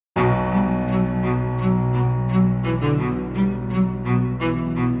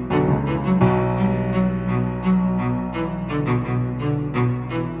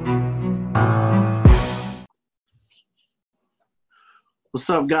What's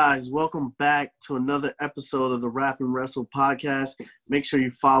up, guys? Welcome back to another episode of the RapnWrestle podcast. Make sure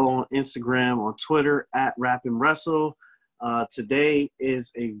you follow on Instagram, on Twitter at RapnWrestle. Today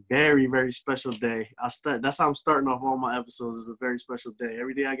is a very, very special day. That's how I'm starting off all my episodes. It's a very special day.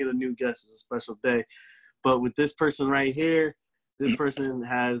 Every day I get a new guest is a special day. But with this person right here, this person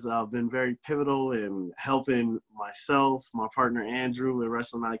has been very pivotal in helping myself, my partner Andrew with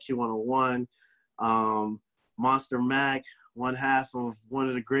Wrestling IQ 101, Monsta Mack, one half of one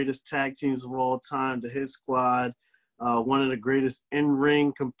of the greatest tag teams of all time, the Hit Squad, one of the greatest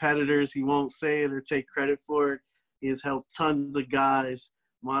in-ring competitors. He won't say it or take credit for it. He has helped tons of guys.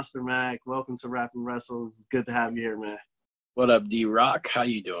 Monsta Mack, welcome to RapnWrestle. It's good to have you here, man. What up, D-Rock? How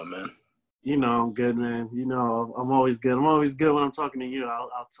you doing, man? You know I'm good, man. You know I'm always good. I'm always good when I'm talking to you.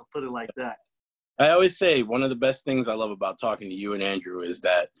 I'll put it like that. I always say one of the best things I love about talking to you and Andrew is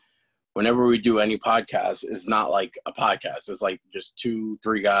that whenever we do any podcast, it's not like a podcast. It's like just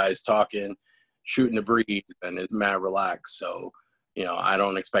 2-3 guys talking, shooting the breeze, and it's mad relaxed. So, you know, I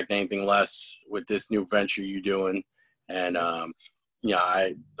don't expect anything less with this new venture you're doing. And, I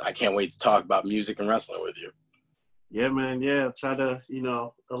can't wait to talk about music and wrestling with you. Yeah, man. Yeah, try to,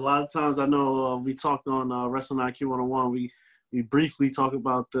 a lot of times I know we talked on Wrestling IQ 101. We briefly talk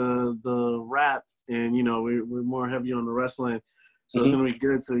about the rap, and, we're more heavy on the wrestling. So it's going to be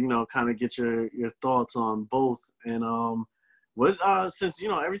good to, kind of get your thoughts on both. And since,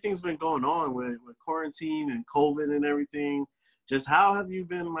 everything's been going on with quarantine and COVID and everything, just how have you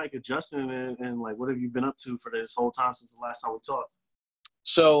been, adjusting and what have you been up to for this whole time since the last time we talked?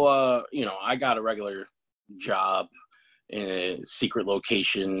 So, I got a regular job in a secret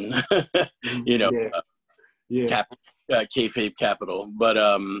location, kayfabe capital. But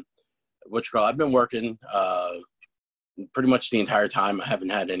I've been working pretty much the entire time. I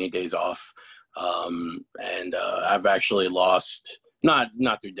haven't had any days off. And I've actually lost, not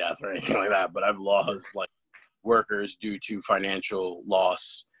through death or anything like that, but I've lost workers due to financial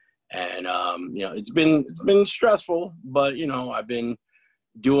loss. And, it's been stressful, but, I've been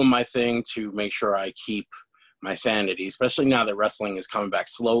doing my thing to make sure I keep my sanity, especially now that wrestling is coming back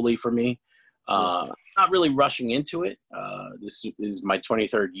slowly for me. Not really rushing into it. This is my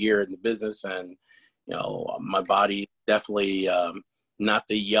 23rd year in the business, and my body definitely not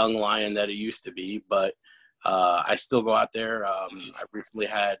the young lion that it used to be, but I still go out there. I recently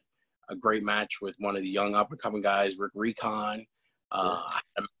had a great match with one of the young up-and-coming guys, Rick Recon. I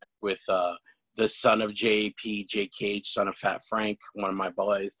had a match with the son of JP, Jay Cage, son of Fat Frank, one of my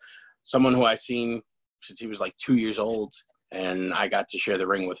boys, someone who I've seen since he was 2 years old, and I got to share the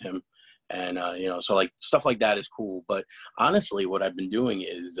ring with him. And, so stuff like that is cool. But honestly, what I've been doing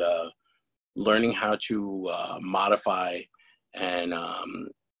is learning how to modify and,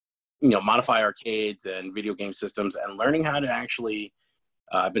 modify arcades and video game systems, and learning how to actually,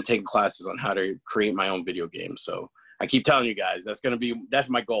 I've been taking classes on how to create my own video games. So I keep telling you guys, that's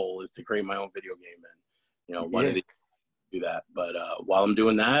my goal, is to create my own video game. And, one of the do that. But while I'm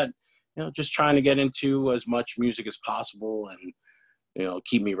doing that, just trying to get into as much music as possible and,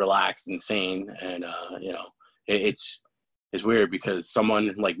 keep me relaxed and sane. And, it's weird because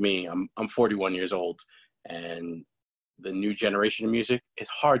someone like me, I'm 41 years old, and the new generation of music is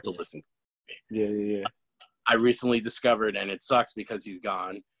hard to listen to. Yeah. I recently discovered, and it sucks because he's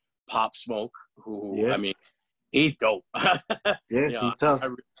gone, Pop Smoke, who, I mean, he's dope. He's tough. I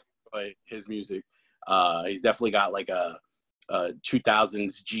really enjoy his music. He's definitely got a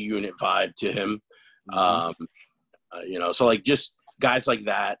 2000s G Unit vibe to him. So just guys like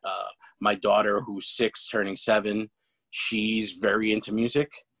that. My daughter, who's 6 turning 7, she's very into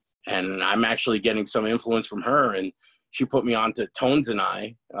music, and I'm actually getting some influence from her, and she put me on to Tones and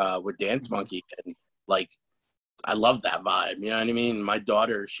I with Dance Monkey, and I love that vibe. You know what I mean? My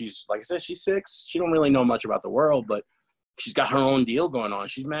daughter, she's, like I said, she's 6. She don't really know much about the world, but she's got her own deal going on.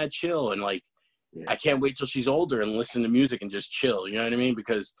 She's mad chill, and I can't wait till she's older and listen to music and just chill. You know what I mean?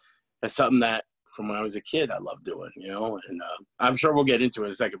 Because that's something that from when I was a kid I loved doing. And I'm sure we'll get into it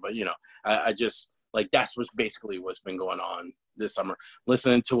in a second, but I just that's what's been going on this summer.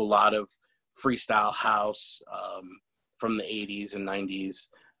 Listening to a lot of freestyle house from the 80s and 90s.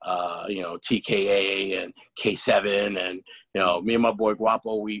 TKA and K7, and me and my boy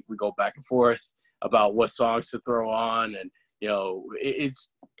Guapo, we go back and forth about what songs to throw on, and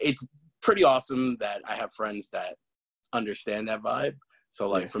it's pretty awesome that I have friends that understand that vibe.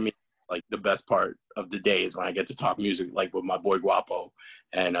 So for me, the best part of the day is when I get to talk music with my boy Guapo,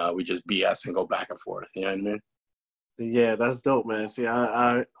 and we just BS and go back and forth. You know what I mean? Yeah, that's dope, man. See,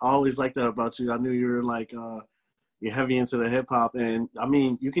 I always like that about you. I knew you were you're heavy into the hip hop, and I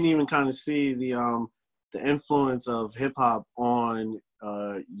mean, you can even kind of see the influence of hip hop on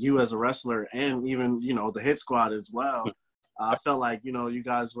you as a wrestler and even, you know, the Hit Squad as well. I felt like, you know, you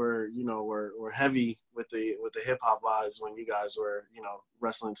guys were, you know, were heavy with the hip hop vibes when you guys were, you know,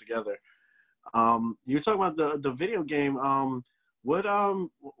 wrestling together. You were talking about the video game.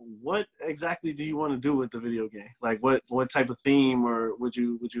 What exactly do you want to do with the video game? Like what type of theme or would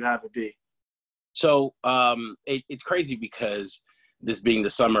you have it be? So it's crazy because this being the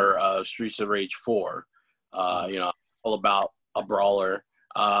summer of Streets of Rage 4, you know, all about a brawler.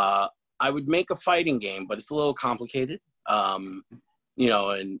 I would make a fighting game, but it's a little complicated. You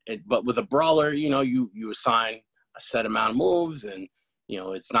know, but with a brawler, you know, you assign a set amount of moves, and you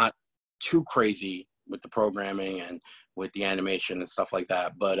know, it's not too crazy with the programming and with the animation and stuff like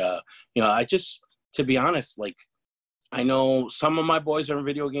that. But you know, to be honest, like, I know some of my boys are in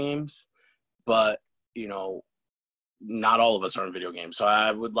video games, but you know, not all of us are in video games. So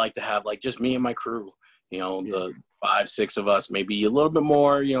I would like to have like just me and my crew, you know, the 5, 6 of us, maybe a little bit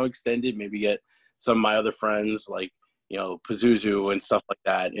more, you know, extended, maybe get some of my other friends like, you know, Pazuzu and stuff like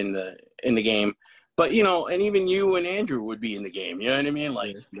that in the game. But, you know, and even you and Andrew would be in the game. You know what I mean?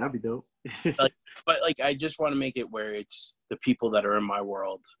 Like, that'd be dope. but like, I just want to make it where it's the people that are in my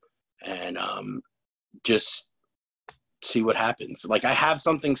world and just see what happens. Like, I have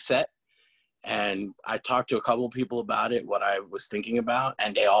something set, and I talked to a couple of people about it, what I was thinking about,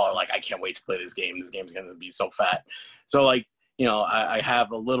 and they all are like, I can't wait to play this game. This game's going to be so fat. So, like, you know, I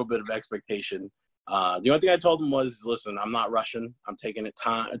have a little bit of expectation. The only thing I told them was, listen, I'm not rushing. I'm taking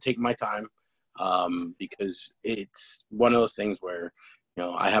my time, because it's one of those things where, you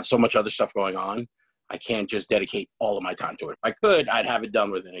know, I have so much other stuff going on. I can't just dedicate all of my time to it. If I could, I'd have it done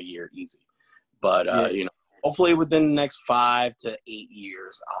within a year, easy. But, you know, hopefully within the next 5 to 8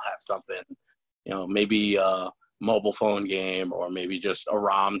 years, I'll have something, you know, maybe a mobile phone game or maybe just a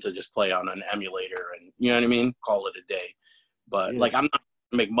ROM to just play on an emulator and, you know what I mean? Call it a day. But, like, I'm not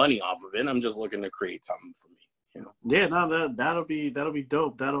going to make money off of it. I'm just looking to create something for me, you know? Yeah, no, that'll be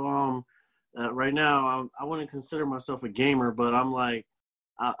dope. That'll, right now, I wouldn't consider myself a gamer, but I'm like,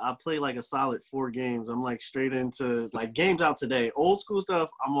 I play like a solid 4 games. I'm like straight into like games out today. Old school stuff,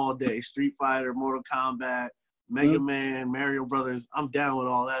 I'm all day. Street Fighter, Mortal Kombat, Mega Man, Mario Brothers. I'm down with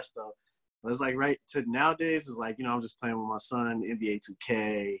all that stuff. But it's like right to nowadays, it's like, you know, I'm just playing with my son, NBA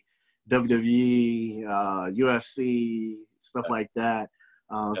 2K, WWE, UFC, stuff like that.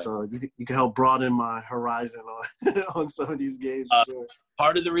 So you can help broaden my horizon on some of these games. Sure.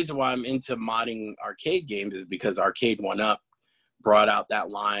 Part of the reason why I'm into modding arcade games is because Arcade 1UP brought out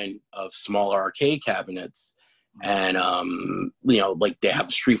that line of smaller arcade cabinets. And, you know, like they have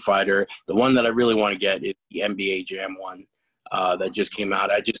a Street Fighter. The one that I really want to get is the NBA Jam one that just came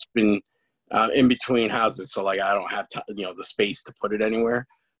out. I just been in between houses, so like I don't have you know, the space to put it anywhere.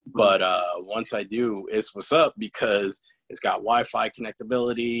 But once I do, it's what's up because it's got Wi-Fi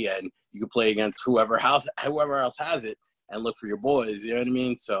connectability and you can play against whoever else has it and look for your boys. You know what I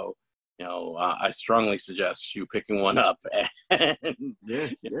mean? So, you know, I strongly suggest you picking one up and go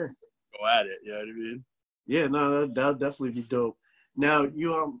at it. You know what I mean? Yeah, no, that'll definitely be dope. Now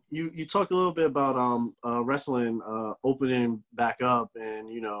you talked a little bit about wrestling opening back up, and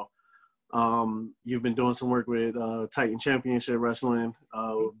you know, you've been doing some work with Titan Championship Wrestling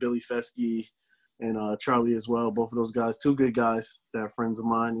with Billy Fesky and Charlie as well. Both of those guys, 2 good guys that are friends of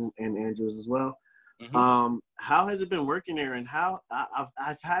mine and Andrew's as well. How has it been working there, and how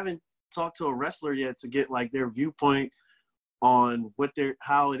I haven't talked to a wrestler yet to get like their viewpoint on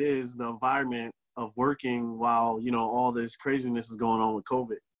how it is, the environment of working while, you know, all this craziness is going on with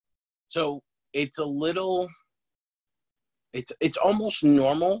COVID. So it's a little, it's almost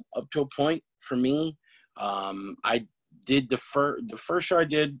normal up to a point for me. I did the first show I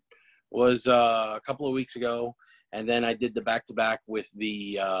did was a couple of weeks ago, and then I did the back-to-back with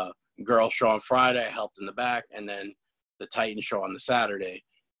the girl show on Friday. I helped in the back, and then the Titan show on the Saturday.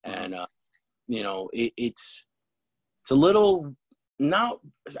 And you know, it's a little not.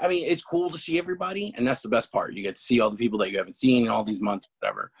 I mean, it's cool to see everybody, and that's the best part. You get to see all the people that you haven't seen in all these months,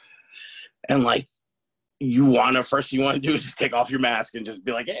 whatever. And like, first you want to do is just take off your mask and just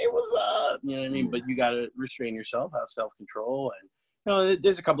be like, hey, what's up? You know what I mean? But you got to restrain yourself, have self-control. And, you know,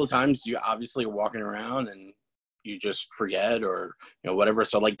 there's a couple of times you obviously are walking around and you just forget or, you know, whatever.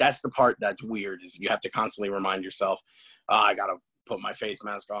 So, like, that's the part that's weird is you have to constantly remind yourself, oh, I got to put my face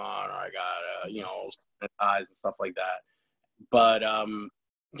mask on or I got to, you know, sanitize and stuff like that. But, you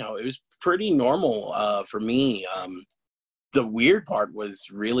know, it was pretty normal for me. The weird part was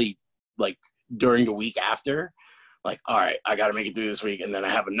really, like, during the week after, like, all right, I got to make it through this week. And then I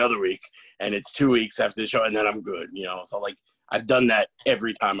have another week and it's 2 weeks after the show and then I'm good, you know? So like, I've done that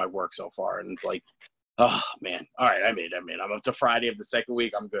every time I've worked so far. And it's like, Oh man. All right. I made. I'm up to Friday of the second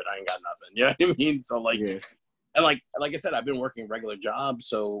week. I'm good. I ain't got nothing. You know what I mean? So like, Yeah. and like I said, I've been working regular jobs.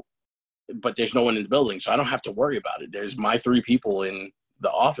 So, but there's no one in the building. So I don't have to worry about it. There's my 3 people in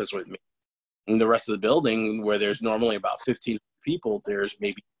the office with me. In the rest of the building, where there's normally about 15 people, there's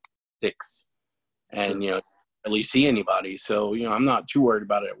maybe 6. And, you know, barely see anybody. So, you know, I'm not too worried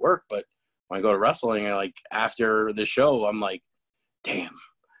about it at work. But when I go to wrestling, after the show, I'm like, damn,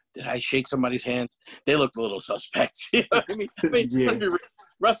 did I shake somebody's hand? They looked a little suspect. You know what I mean? Yeah.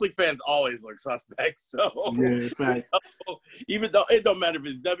 Wrestling fans always look suspect. So, Yeah, facts. Even though it don't matter if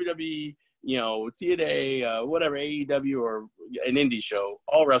it's WWE, you know, TNA, whatever, AEW, or an indie show,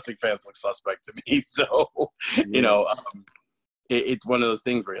 all wrestling fans look suspect to me. So, you know, it's one of those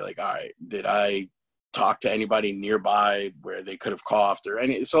things where you're like, all right, did I talk to anybody nearby where they could have coughed or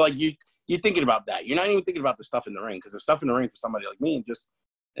any? So, like, you're thinking about that. You're not even thinking about the stuff in the ring, because the stuff in the ring for somebody like me,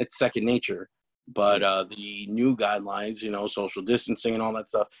 it's second nature. But the new guidelines, you know, social distancing and all that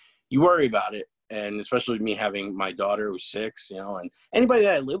stuff, you worry about it. And especially me having my daughter who's 6, you know, and anybody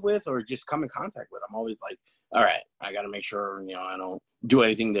that I live with or just come in contact with, I'm always like, all right, I got to make sure, you know, I don't do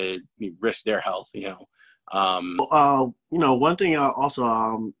anything to risk their health, you know. You know, one thing I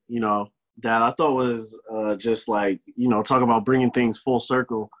also, you know, that I thought was just like, you know, talk about bringing things full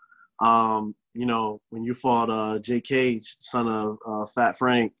circle. You know, when you fought Jay Cage, son of Fat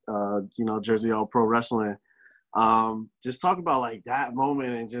Frank, you know, Jersey All Pro Wrestling, just talk about like that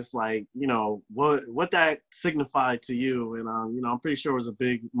moment and just like, you know, what that signified to you. And you know, I'm pretty sure it was a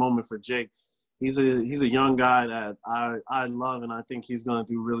big moment for Jake. He's a young guy that I love, and I think he's gonna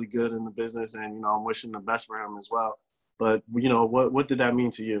do really good in the business, and you know, I'm wishing the best for him as well. But you know, what did that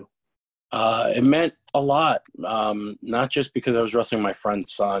mean to you? It meant a lot, not just because I was wrestling my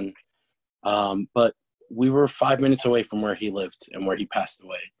friend's son, but we were 5 minutes away from where he lived and where he passed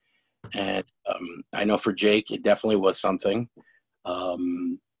away. And I know for Jake, it definitely was something.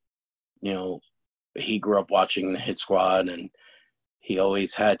 You know, he grew up watching the Hit Squad, and he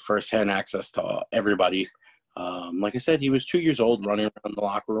always had firsthand access to everybody. Like I said, he was 2 years old running around the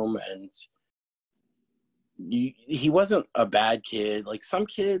locker room, and he wasn't a bad kid. Like some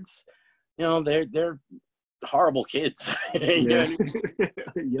kids, you know, they're horrible kids. You know what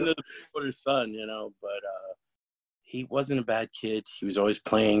I mean? Yep. The son, you know, but he wasn't a bad kid. He was always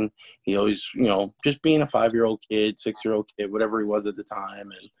playing. He always, you know, just being a 5-year-old kid, 6-year-old kid, whatever he was at the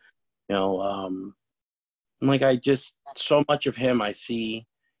time. And, you know, like I just, so much of him, I see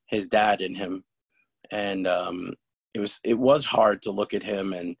his dad in him. And it was hard to look at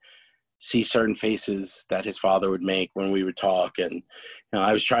him and see certain faces that his father would make when we would talk. And, you know,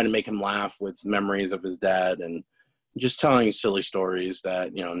 I was trying to make him laugh with memories of his dad and just telling silly stories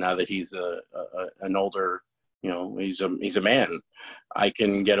that, you know, now that he's an older, you know, he's a man, I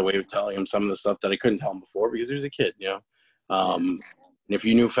can get away with telling him some of the stuff that I couldn't tell him before because he was a kid, you know. And if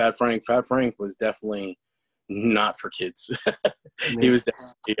you knew Fat Frank was definitely not for kids. He was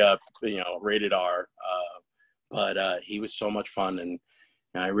definitely, you know, rated R. But he was so much fun, and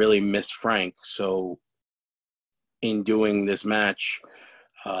I really miss Frank. So in doing this match,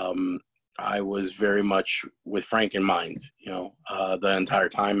 I was very much with Frank in mind, you know, the entire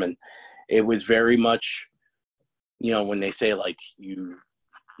time. And it was very much, you know, when they say like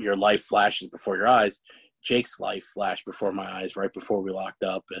your life flashes before your eyes, Jake's life flashed before my eyes right before we locked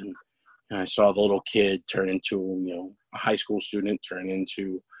up. And I saw the little kid turn into, you know, a high school student, turn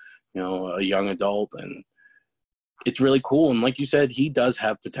into, you know, a young adult. And it's really cool. And like you said, he does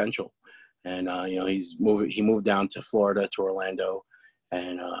have potential. And, you know, he moved down to Florida, to Orlando.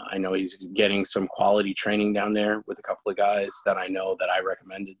 And I know he's getting some quality training down there with a couple of guys that I know that I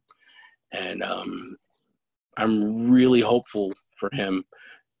recommended. And I'm really hopeful for him.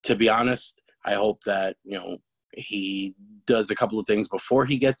 To be honest, I hope that, you know, he does a couple of things before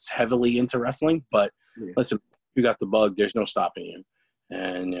he gets heavily into wrestling. But listen, if you got the bug, there's no stopping you.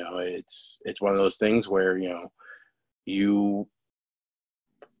 And, you know, it's one of those things where, you know, you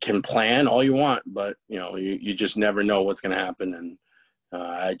can plan all you want, but, you know, you just never know what's going to happen. And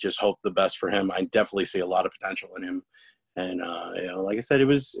I just hope the best for him. I definitely see a lot of potential in him. And, you know, like I said, it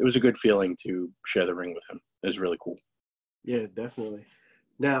was a good feeling to share the ring with him. It was really cool. Yeah, definitely.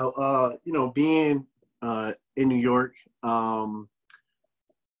 Now, you know, being in New York, you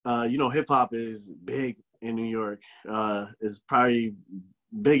know, hip hop is big in New York. It's probably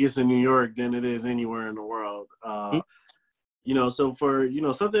biggest in New York than it is anywhere in the world. You know, so for, you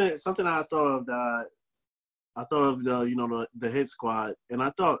know, something I thought of that, I thought of the, you know, the Hit Squad, and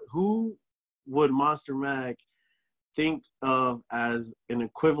I thought, who would Monsta Mack think of as an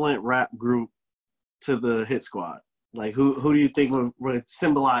equivalent rap group to the Hit Squad? Like who do you think would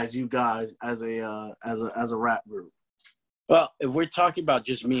symbolize you guys as a rap group? Well, if we're talking about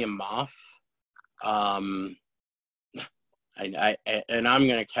just me and Moff, and I'm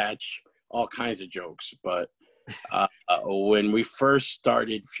gonna catch all kinds of jokes, but when we first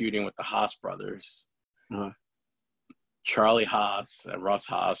started feuding with the Haas brothers, Charlie Haas and Russ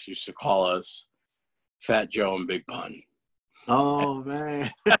Haas used to call us Fat Joe and Big Pun. Oh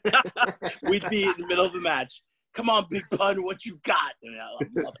man, we'd be in the middle of the match. Come on, Big Pun, what you got? And I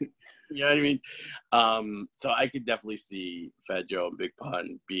love it. You know what I mean? So I could definitely see Fat Joe and Big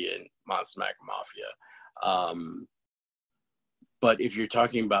Pun being Monsta Mack Mafia. But if you're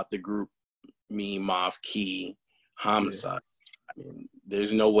talking about the group, me, Moff, Key, Homicide, I mean,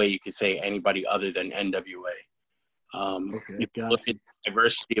 there's no way you could say anybody other than NWA. If you look at the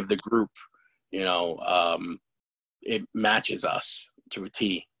diversity of the group, you know, it matches us to a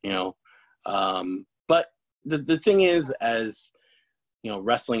T, you know. But the thing is, as you know,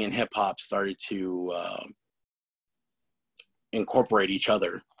 wrestling and hip hop started to incorporate each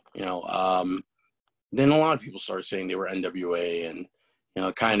other, you know, then a lot of people started saying they were NWA, and you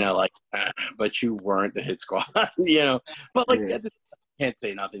know, kind of like, but you weren't the Hit Squad, you know. But like, I can't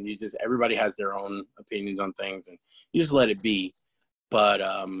say nothing. You just, everybody has their own opinions on things, and you just let it be. But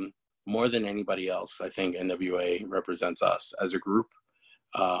more than anybody else, I think NWA represents us as a group.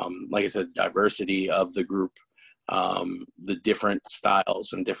 Like I said, diversity of the group, the different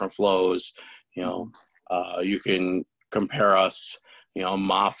styles and different flows. You know, you can compare us. You know,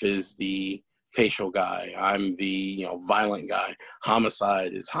 Moff is the facial guy. I'm the, you know, violent guy.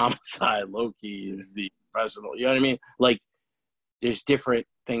 Homicide is Homicide. Loki is the professional. You know what I mean? Like, there's different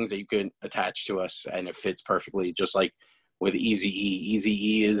things that you can attach to us, and it fits perfectly. Just like with Eazy-E.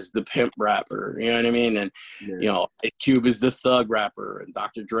 Eazy-E is the pimp rapper. You know what I mean? And you know, Ice Cube is the thug rapper, and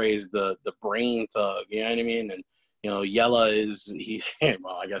Dr. Dre is the brain thug. You know what I mean? And you know, Yella is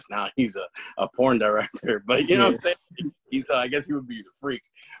well, I guess now he's a porn director, but you know what I'm saying? He's I guess he would be the freak.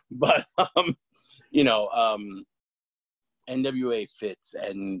 But you know, NWA fits,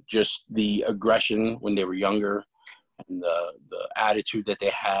 and just the aggression when they were younger, and the attitude that they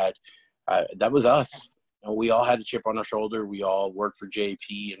had, that was us. You know, we all had a chip on our shoulder. We all worked for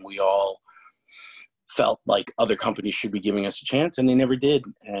JP, and we all felt like other companies should be giving us a chance, and they never did.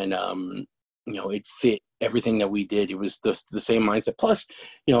 And you know, it fit everything that we did. It was the same mindset. Plus,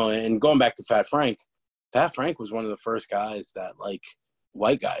 you know, and going back to Fat Frank was one of the first guys that, like,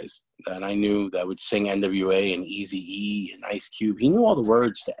 white guys that I knew that would sing NWA and Eazy-E and Ice Cube. He knew all the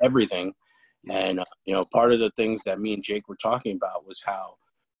words to everything. And, you know, part of the things that me and Jake were talking about was how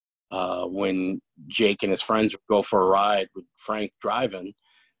when Jake and his friends would go for a ride with Frank driving,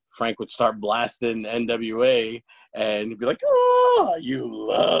 Frank would start blasting NWA, and he'd be like, "Oh, you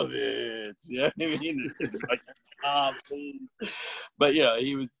love it." You know what I mean? Like, oh, but you know,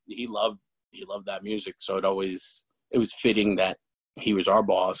 he loved that music, so it was fitting that he was our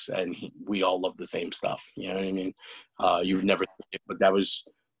boss, and we all loved the same stuff. You know what I mean? You would never think it, but that was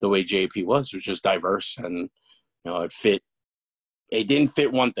the way JP was. It was just diverse, and you know, it fit. It didn't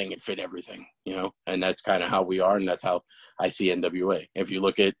fit one thing; it fit everything. You know, and that's kind of how we are, and that's how I see NWA. If you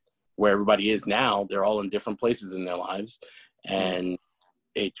look at where everybody is now, they're all in different places in their lives, and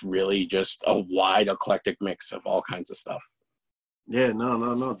it's really just a wide, eclectic mix of all kinds of stuff. Yeah,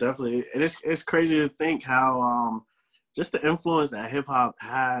 no, definitely. And it's crazy to think how just the influence that hip hop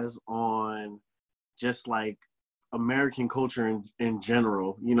has on just like American culture in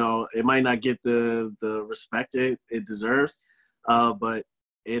general. You know, it might not get the respect it deserves, but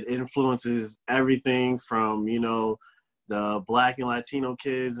it influences everything from, you know, the Black and Latino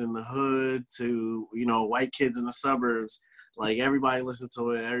kids in the hood to, you know, white kids in the suburbs. Like, everybody listens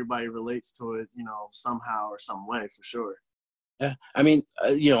to it, everybody relates to it, you know, somehow or some way, for sure. Yeah, I mean,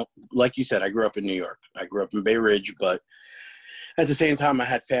 you know, like you said, I grew up in New York. I grew up in Bay Ridge, but at the same time, I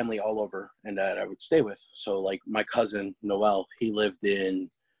had family all over and that I would stay with. So, like, my cousin, Noel, he lived in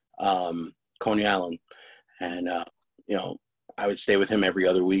Coney Island. And, you know, I would stay with him every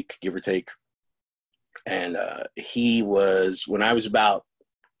other week, give or take. And he was, when I was about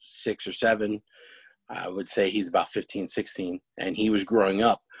 6 or 7, I would say he's about 15, 16. And he was growing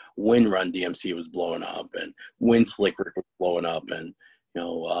up when Run DMC was blowing up and when Slick Rick was blowing up. And, you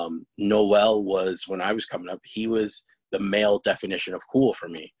know, Noel was, when I was coming up, he was the male definition of cool for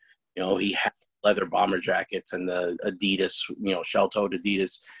me. You know, he had leather bomber jackets and the Adidas, you know, shell-toed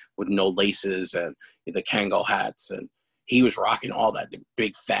Adidas with no laces and the Kangol hats. And he was rocking all that, the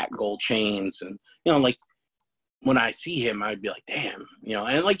big fat gold chains. And, you know, like, when I see him, I'd be like, damn, you know.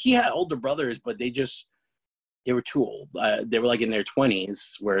 And, like, he had older brothers, but they just, they were too old. They were like in their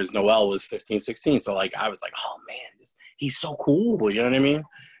 20s, whereas Noel was 15, 16. So like I was like, oh man, he's so cool. You know what I mean?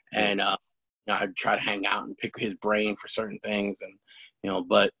 And you know, I'd try to hang out and pick his brain for certain things, and you know,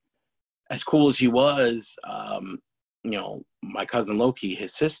 but as cool as he was, you know, my cousin Loki,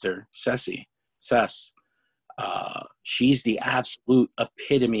 his sister Cess, she's the absolute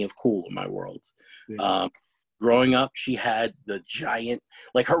epitome of cool in my world. Yeah. Growing up, she had the giant,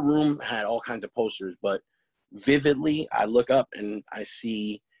 like her room had all kinds of posters, but vividly, I look up and I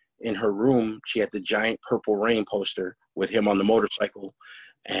see in her room, she had the giant Purple Rain poster with him on the motorcycle.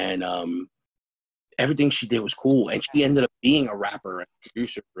 And everything she did was cool. And she ended up being a rapper and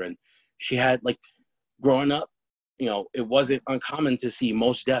producer. And she had, like, growing up, you know, it wasn't uncommon to see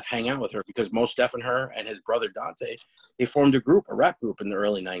Mos Def hang out with her, because Mos Def and her and his brother Dante, they formed a rap group in the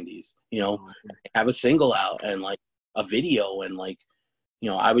early 90s, you know, have a single out and like a video, and like, you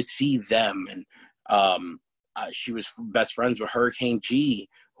know, I would see them. And she was best friends with Hurricane G,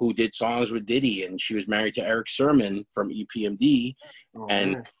 who did songs with Diddy, and she was married to Eric Sermon from EPMD.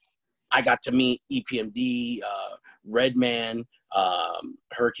 And I got to meet EPMD, Redman,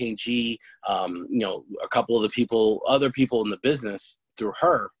 Hurricane G, you know, a couple of the other people in the business through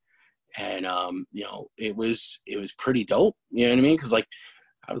her. And, you know, it was pretty dope. You know what I mean? Cause like,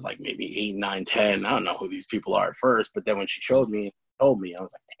 I was like maybe 8, 9, 10. I don't know who these people are at first, but then when she showed me, told me, I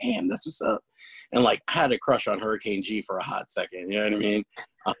was like, damn, that's what's up. And like, I had a crush on Hurricane G for a hot second. You know what I mean?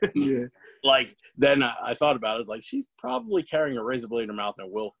 Yeah. Like, then I thought about it. I was like, she's probably carrying a razor blade in her mouth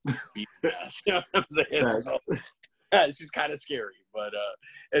and will beat her ass. You know what I'm saying? Right. So, yeah, she's kind of scary, but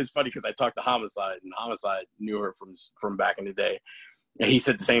it's funny because I talked to Homicide, and Homicide knew her from back in the day, and he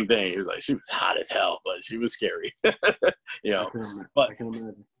said the same thing. He was like, she was hot as hell, but she was scary. You know, I can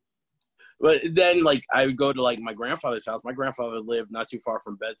imagine. But then, like, I would go to like my grandfather's house. My grandfather lived not too far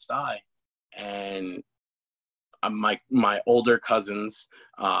from Bed-Stuy, and my older cousins,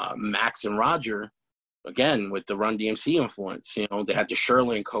 Max and Roger, again with the Run DMC influence. You know, they had the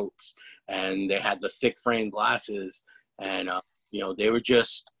Sherlin coats, and they had the thick frame glasses, and you know, they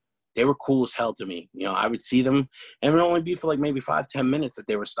were cool as hell to me. You know, I would see them, and it would only be for like maybe 5-10 minutes that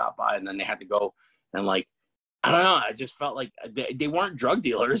they would stop by, and then they had to go. And like, I don't know, I just felt like they weren't drug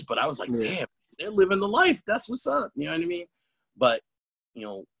dealers, but I was like, damn, they're living the life. That's what's up. You know what I mean? But you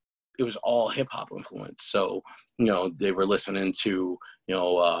know, it was all hip hop influence. So you know, they were listening to, you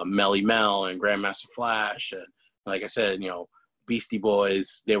know, Melly Mel and Grandmaster Flash, and like I said, you know, Beastie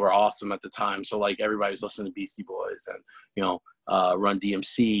Boys, they were awesome at the time. So like, everybody was listening to Beastie Boys, and you know, Run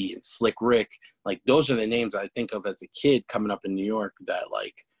DMC and Slick Rick. Like, those are the names I think of as a kid coming up in New York that,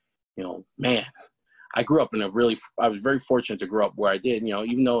 like, you know, man, I grew up in I was very fortunate to grow up where I did, you know,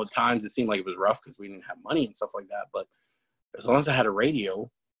 even though at times it seemed like it was rough because we didn't have money and stuff like that. But as long as I had a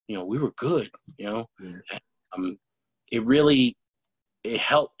radio, you know, we were good, you know. And, it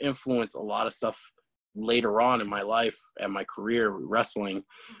helped influence a lot of stuff later on in my life and my career with wrestling.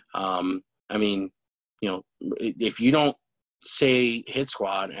 I mean, you know, if you don't say Hit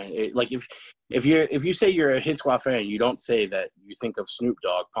Squad, and like if you say you're a Hit Squad fan, you don't say that you think of Snoop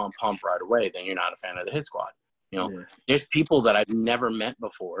Dogg, Pump Pump right away, then you're not a fan of the Hit Squad. You know, there's people that I've never met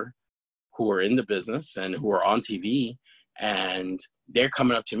before who are in the business and who are on TV, and they're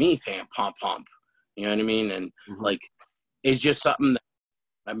coming up to me saying Pump Pump. You know what I mean? And like, it's just something that,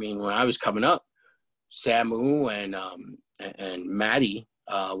 I mean, when I was coming up, Samu and Maddie,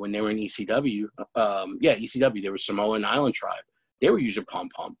 when they were in ECW, ECW, they were Samoan Island Tribe. They were using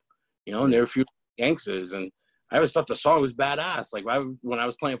Pump Pump, you know, and they were a few gangsters. And I always thought the song was badass. Like, when I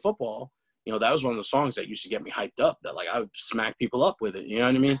was playing football, you know, that was one of the songs that used to get me hyped up, that like I would smack people up with it. You know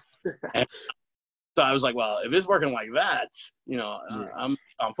what I mean? And so I was like, well, if it's working like that, you know, I'm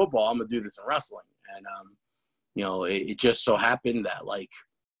on football, I'm going to do this in wrestling. And, you know, it just so happened that, like,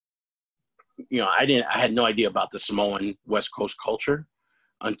 you know, I had no idea about the Samoan West Coast culture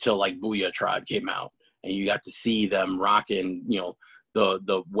until like Booyah Tribe came out, and you got to see them rocking, you know,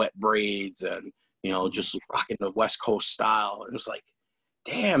 the wet braids, and, you know, just rocking the West Coast style. And it was like,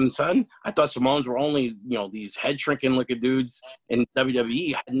 damn, son, I thought Samoans were only, you know, these head shrinking looking dudes in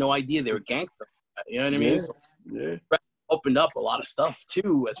WWE. I had no idea they were gangsters. You know what I mean? So, opened up a lot of stuff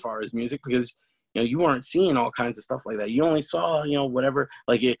too, as far as music, because, you know, you weren't seeing all kinds of stuff like that. You only saw, you know, whatever,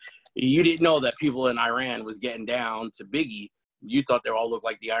 like you didn't know that people in Iran was getting down to Biggie. You thought they all looked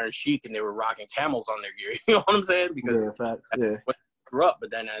like the Iron Sheik and they were rocking camels on their gear. You know what I'm saying? Because when I grew up,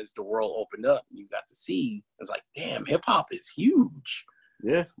 but then as the world opened up, you got to see, it's like, damn, hip hop is huge.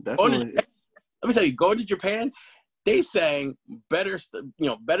 Yeah, definitely. Let me tell you, going to Japan, they sang better, you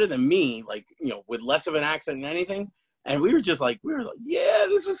know, better than me, like, you know, with less of an accent than anything. And we were like, yeah,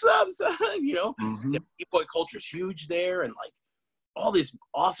 this was up, son. You know, Mm-hmm. the B-boy culture is huge there, and like all this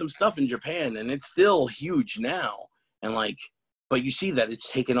awesome stuff in Japan, and it's still huge now. And like, but you see that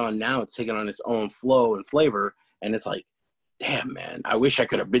it's taken on now. It's taken on its own flow and flavor, and it's like, damn, man, I wish I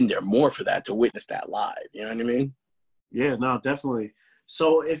could have been there more for that, to witness that live. You know what I mean? Yeah, no, definitely.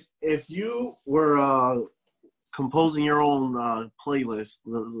 So if you were composing your own playlist,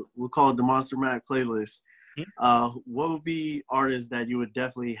 we'll call it the Monsta Mack playlist, what would be artists that you would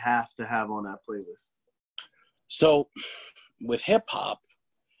definitely have to have on that playlist? So with hip hop,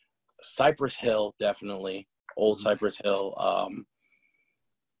 Cypress Hill, definitely. Old Cypress Hill,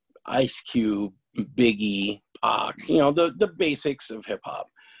 Ice Cube, Biggie, Pac, you know, the basics of hip hop.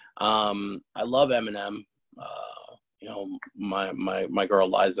 I love Eminem. You know, my girl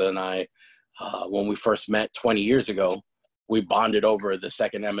Liza and I, when we first met 20 years ago, we bonded over the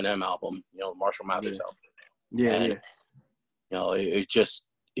second Eminem album, you know, Marshall Mathers album. Yeah, and, yeah. You know,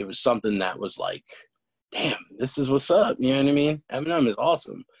 it was something that was like, damn, this is what's up. You know what I mean? Eminem is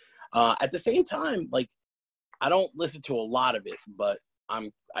awesome. At the same time, like, I don't listen to a lot of it, but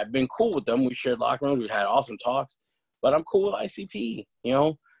I've been cool with them. We shared locker rooms. We've had awesome talks, but I'm cool with ICP, you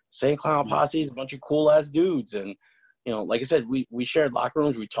know, St. Clown Posse is a bunch of cool ass dudes. And, you know, like I said, we shared locker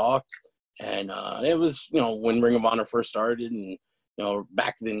rooms, we talked, and it was, you know, when Ring of Honor first started, and, you know,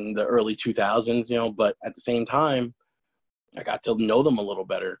 back in the early 2000s, you know, but at the same time, I got to know them a little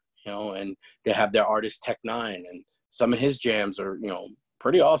better, you know, and they have their artist Tech Nine, and some of his jams are, you know,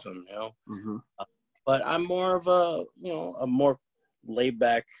 pretty awesome, you know. Mm-hmm. But I'm more of a, you know, a more laid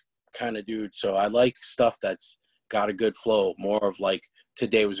back kind of dude. So I like stuff that's got a good flow, more of like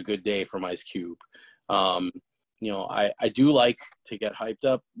Today Was a Good Day from Ice Cube. You know, I do like to get hyped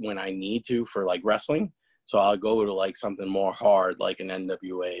up when I need to for like wrestling. So I'll go to like something more hard, like an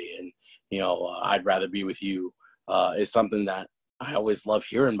NWA, and, you know, I'd Rather Be With You is something that I always love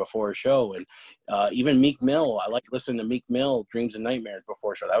hearing before a show. And even Meek Mill, I like listening to Meek Mill, Dreams and Nightmares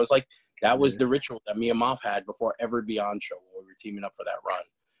before a show. That was the ritual that me and Moff had before every Beyond show when we were teaming up for that run.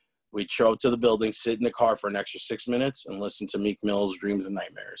 We'd show up to the building, sit in the car for an extra 6 minutes, and listen to Meek Mill's Dreams and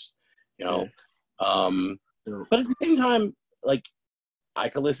Nightmares. You know, but at the same time, like, I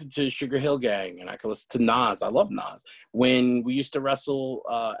could listen to Sugar Hill Gang, and I could listen to Nas. I love Nas. When we used to wrestle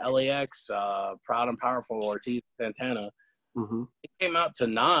LAX, Proud and Powerful, Ortiz Santana, it came out to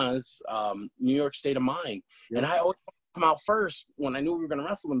Nas, New York State of Mind. And I always come out first when I knew we were going to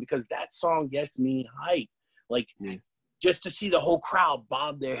wrestle them, because that song gets me hyped. Like, just to see the whole crowd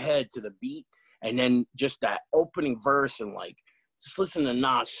bob their head to the beat, and then just that opening verse, and like, just listen to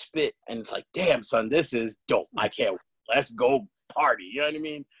Nas spit, and it's like, damn, son, this is dope. I can't wait. Let's go party. You know what I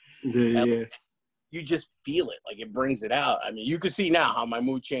mean? Yeah. You just feel it. Like, it brings it out. I mean, you can see now how my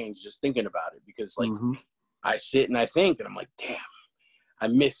mood changed just thinking about it, because like, I sit and I think, and I'm like, damn, I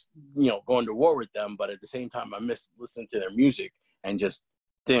miss, you know, going to war with them, but at the same time, I miss listening to their music and just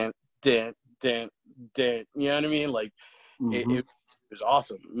you know what I mean? Like, it was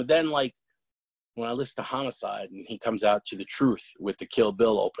awesome. But then, like, when I listen to Homicide, and he comes out to The Truth with the Kill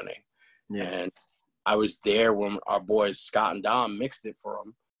Bill opening, and I was there when our boys Scott and Dom mixed it for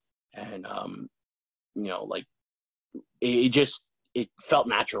him, and you know, like, it felt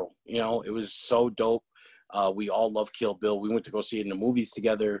natural. You know, it was so dope. We all love Kill Bill. We went to go see it in the movies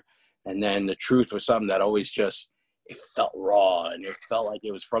together, and then The Truth was something that always just, it felt raw, and it felt like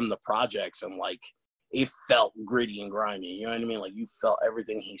it was from the projects, and like, it felt gritty and grimy. You know what I mean? Like, you felt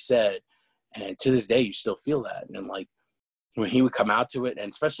everything he said, and to this day, you still feel that. And like, when he would come out to it,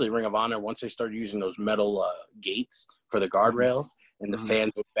 and especially Ring of Honor, once they started using those metal gates for the guardrails, and the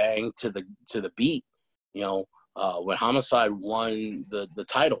fans would bang to the beat, you know, when Homicide won the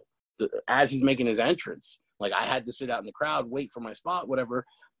title, as he's making his entrance, like, I had to sit out in the crowd, wait for my spot, whatever,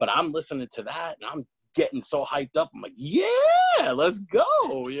 but I'm listening to that, and I'm getting so hyped up. I'm like, yeah, let's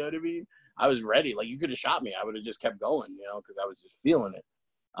go. You know what I mean? I was ready. Like, you could have shot me. I would have just kept going, you know, because I was just feeling it.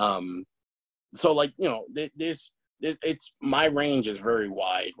 So, like, you know, it's my range is very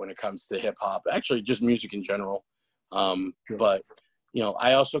wide when it comes to hip hop, actually just music in general. But, you know,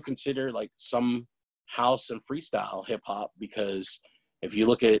 I also consider like some house and freestyle hip hop, because if you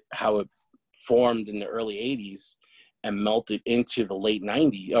look at how it formed in the early 80s and melted into the late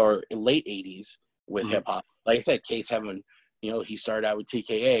 90s or late 80s with hip hop, like I said, Case Heaven, you know, he started out with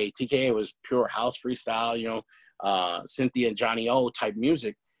TKA. TKA was pure house freestyle, you know, Cynthia and Johnny O type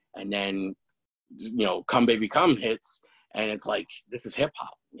music. And then, you know, Come Baby Come hits, and it's like, this is hip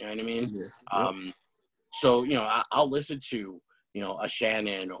hop. You know what I mean? So, you know, I'll listen to, you know, a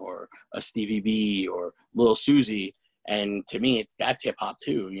Shannon or a Stevie B or Lil Susie, and to me, that's hip hop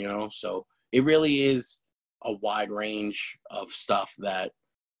too, you know? So it really is a wide range of stuff that,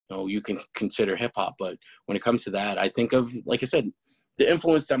 you know, you can consider hip hop. But when it comes to that, I think of, like I said, the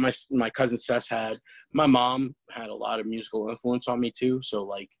influence that my cousin Sess had. My mom had a lot of musical influence on me too. So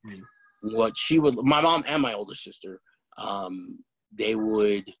like what she would, my mom and my older sister, they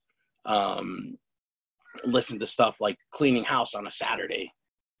would listen to stuff like cleaning house on a Saturday.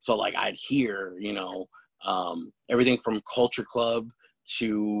 So like I'd hear, you know, everything from Culture Club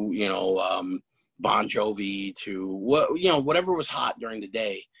to, you know, Bon Jovi to what, you know, whatever was hot during the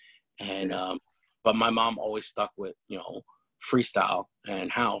day. And but my mom always stuck with, you know, freestyle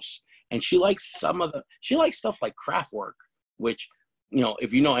and house. And she likes she likes stuff like Kraftwerk, which, you know,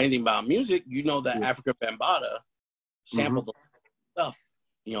 if you know anything about music, you know that Africa Bambaataa sampled the stuff,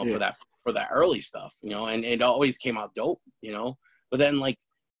 you know, for that early stuff, you know, and it always came out dope, you know. But then like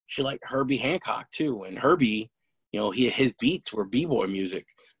she liked Herbie Hancock too, and Herbie, you know, his beats were b-boy music.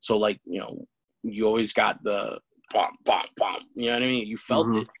 So like, you know, you always got the bom bom bom, you know what I mean? You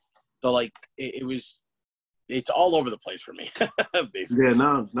felt it. So like it's all over the place for me, basically. Yeah,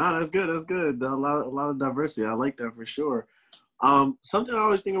 no, that's good. That's good. A lot of diversity. I like that for sure. Something I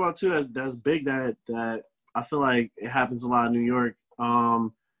always think about too that's big that I feel like it happens a lot in New York.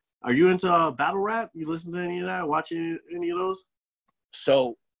 Are you into battle rap? You listen to any of that? Watching any of those?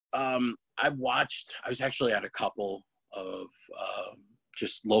 So I was actually at a couple of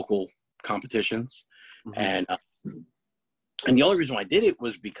just local competitions, and the only reason why I did it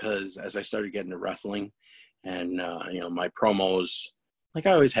was because as I started getting into wrestling, and you know, my promos, like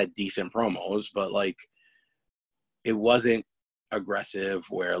I always had decent promos, but like it wasn't aggressive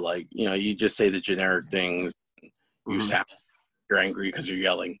where like, you know, you just say the generic things, you sound, you're angry because you're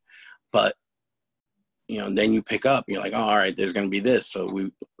yelling, but you know, then you pick up, you're like, oh, all right, there's going to be this.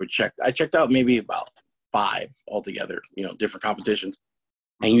 So I checked out maybe about 5 altogether, you know, different competitions,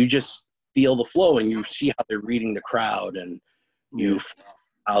 and you just feel the flow and you see how they're reading the crowd, and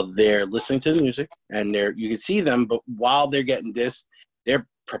how they're listening to the music, and you can see them, but while they're getting dissed, they're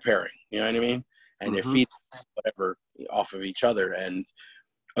preparing, you know what I mean? And they're feeding whatever off of each other. And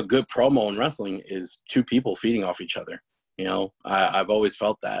a good promo in wrestling is 2 people feeding off each other. You know, I've always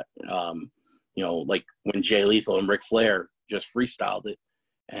felt that, you know, like when Jay Lethal and Ric Flair just freestyled it,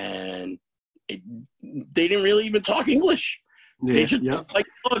 and they didn't really even talk English. They just like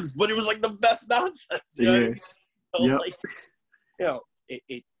thugs, but it was like the best nonsense. You know what I mean? So, like, you know,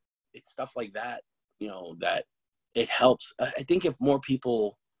 it's stuff like that, you know, that it helps. I think if more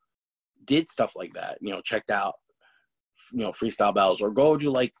people did stuff like that, you know, checked out, you know, freestyle battles, or go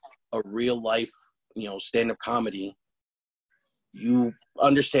to like a real life, you know, stand-up comedy, you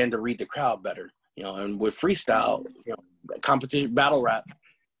understand to read the crowd better, you know. And with freestyle, you know, competition, battle rap,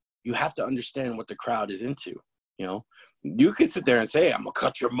 you have to understand what the crowd is into, you know. You could sit there and say, I'm gonna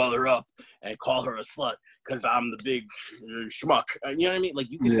cut your mother up and call her a slut because I'm the big schmuck. You know what I mean? Like,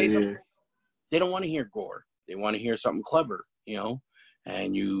 you can say something. They don't want to hear gore. They want to hear something clever, you know?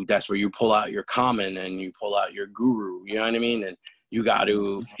 And that's where you pull out your Common and you pull out your Guru, you know what I mean? And you got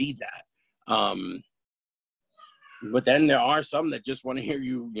to feed that. But then there are some that just want to hear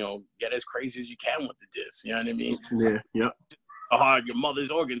you, you know, get as crazy as you can with the diss, you know what I mean? Yeah, yep. Hard, your mother's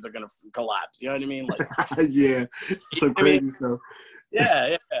organs are going to collapse, you know what I mean? Like, yeah, some crazy stuff.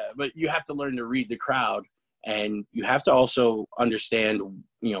 Yeah, but you have to learn to read the crowd, and you have to also understand,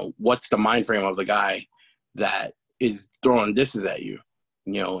 you know, what's the mind frame of the guy that is throwing disses at you.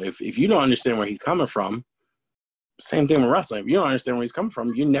 You know, if you don't understand where he's coming from, same thing with wrestling. If you don't understand where he's coming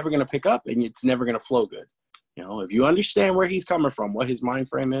from, you're never going to pick up, and it's never going to flow good. You know, if you understand where he's coming from, what his mind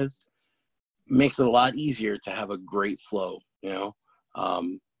frame is, makes it a lot easier to have a great flow, you know.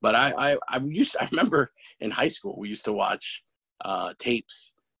 But I remember in high school, we used to watch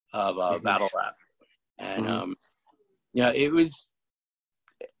tapes of battle rap, and you know, it was,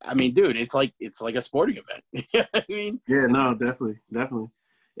 I mean, dude, it's like a sporting event. You know what I mean? Yeah, no, definitely.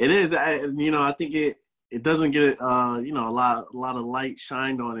 It is. You know, I think it doesn't get you know, a lot of light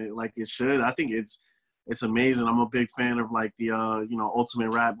shined on it like it should. I think it's amazing. I'm a big fan of like the you know, Ultimate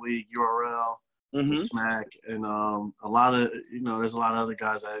Rap League, URL, Smack, and a lot of, you know, there's a lot of other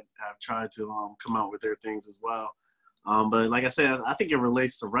guys that have tried to come out with their things as well. But like I said, I think it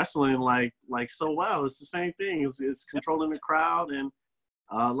relates to wrestling like so well. It's the same thing. It's controlling the crowd, and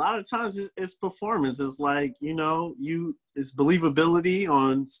a lot of times it's performance. It's like, you know, it's believability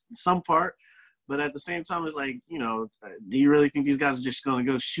on some part, but at the same time, it's like, you know, do you really think these guys are just going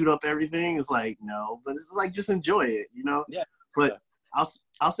to go shoot up everything? It's like, no, but it's like, just enjoy it, you know? Yeah. But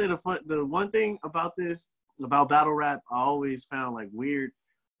I'll say the one thing about battle rap I always found like weird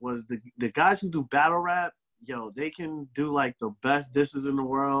was the guys who do battle rap, yo, they can do like the best disses in the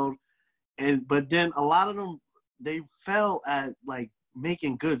world, but then a lot of them, they fell at like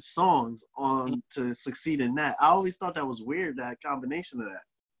making good songs to succeed in that. I always thought that was weird, that combination of that.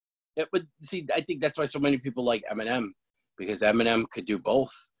 Yeah, but see, I think that's why so many people like Eminem, because Eminem could do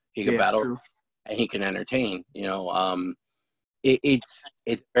both. He could battle, true. And he can entertain. You know, it's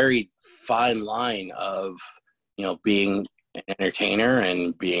very fine line of, you know, being an entertainer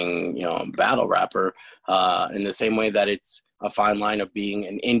and being, you know, a battle rapper, in the same way that it's a fine line of being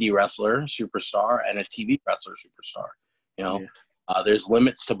an indie wrestler superstar and a TV wrestler superstar. You know, there's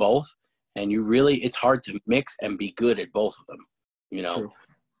limits to both, and it's hard to mix and be good at both of them. You know, True.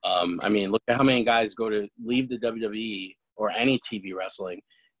 I mean, look at how many guys leave the WWE or any TV wrestling.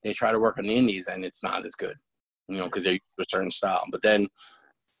 They try to work on the indies, and it's not as good, you know, because they're used to a certain style. But then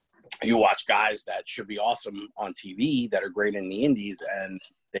you watch guys that should be awesome on TV that are great in the indies, and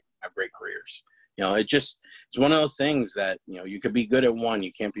they have great careers. You know, it's one of those things that, you know, you could be good at one,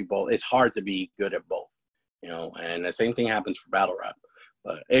 you can't be both. It's hard to be good at both, you know, and the same thing happens for battle rap.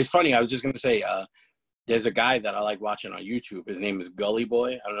 But it's funny, I was just going to say, there's a guy that I like watching on YouTube. His name is Gully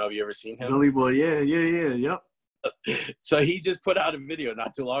Boy. I don't know if you ever seen him. Gully Boy, yep. So he just put out a video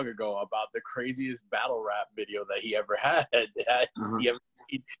not too long ago about the craziest battle rap video that he ever had. He ever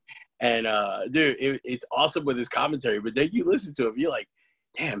seen. And dude, it's awesome with his commentary. But then you listen to him, you're like,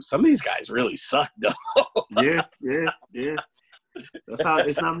 damn, some of these guys really suck, though. Yeah. That's how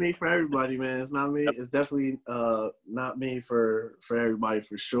it's not made for everybody, man. It's not me. It's definitely not made for everybody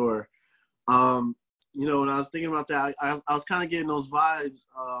for sure. You know, when I was thinking about that, I was kind of getting those vibes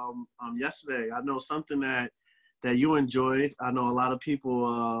yesterday. I know something that you enjoyed. I know a lot of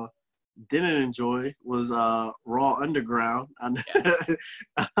people didn't enjoy was Raw Underground. You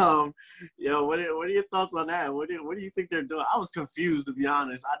know, what are your thoughts on that? What do you think they're doing? I was confused, to be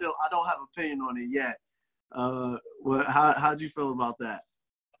honest. I don't have an opinion on it yet. How'd you feel about that?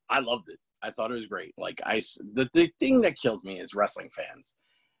 I loved it. I thought it was great. Like the thing that kills me is wrestling fans.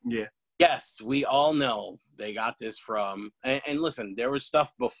 Yeah. Yes, we all know they got this from, and listen, there was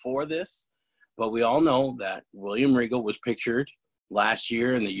stuff before this, but we all know that William Regal was pictured last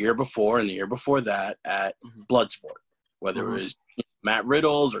year and the year before and the year before that at Bloodsport. Whether it was Matt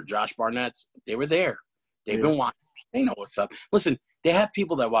Riddle's or Josh Barnett's, they were there. They've been watching. They know what's up. Listen, they have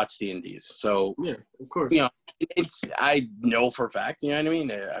people that watch the indies. So, yeah, of course. You know, I know for a fact, you know what I mean?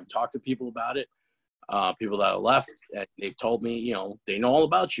 I've talked to people about it. People that have left, and they've told me, you know, they know all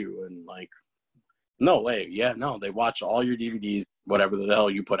about you, and like, no way, they watch all your DVDs, whatever the hell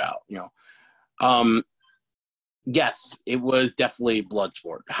you put out, you know. Yes, it was definitely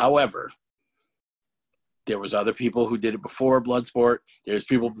Bloodsport. However, there was other people who did it before Bloodsport. There's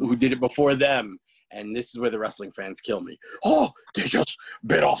people who did it before them, and this is where the wrestling fans kill me. Oh, they just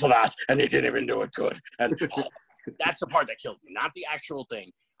bit off of that, and they didn't even do it good. And that's the part that kills me, not the actual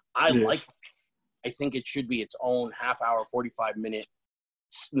thing. I think it should be its own half-hour, 45-minute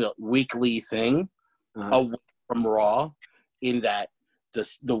weekly thing away from Raw, in that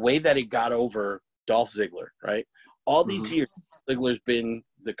the way that it got over Dolph Ziggler, right? All these years, Ziggler's been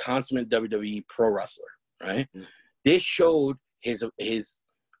the consummate WWE pro wrestler, right? This showed his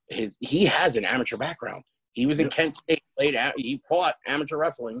he has an amateur background. He was in Kent State, he fought amateur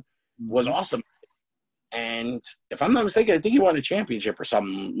wrestling, was awesome. And if I'm not mistaken, I think he won a championship or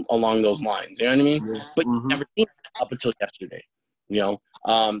something along those lines. You know what I mean? Yes. But you never seen it up until yesterday. You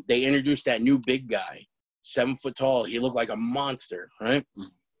know, they introduced that new big guy, 7 foot tall. He looked like a monster, right?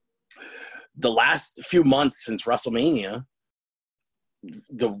 The last few months since WrestleMania,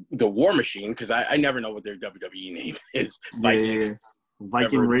 the War Machine, because I never know what their WWE name is. Viking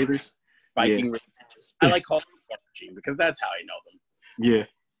Raiders. Raiders. I like calling them War Machine because that's how I know them. Yeah.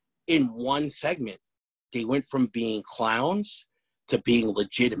 In one segment, they went from being clowns to being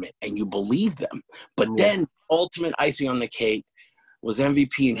legitimate, and you believe them. But then ultimate icing on the cake was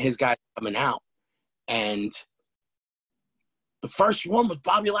MVP and his guy coming out. And the first one was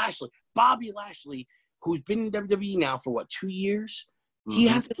Bobby Lashley. Bobby Lashley, who's been in WWE now for, 2 years? He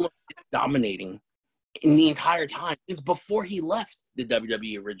hasn't looked dominating in the entire time. It's before he left the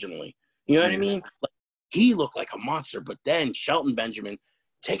WWE originally. You know what I mean? Like, he looked like a monster. But then Shelton Benjamin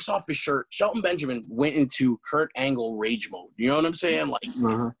takes off his shirt. Shelton Benjamin went into Kurt Angle rage mode. You know what I'm saying? Like,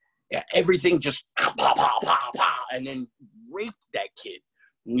 everything just pa, pa, pa, pa, pa, and then raped that kid.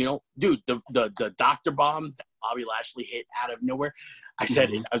 You know, dude, the doctor bomb that Bobby Lashley hit out of nowhere. I said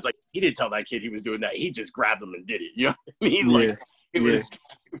it. I was like, he didn't tell that kid he was doing that. He just grabbed him and did it. You know what I mean? Like, it was.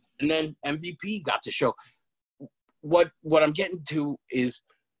 And then MVP got to show. What I'm getting to is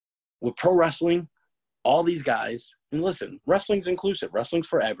with pro wrestling, all these guys, and listen, wrestling's inclusive. Wrestling's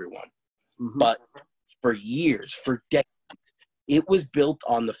for everyone. But for years, for decades, It was built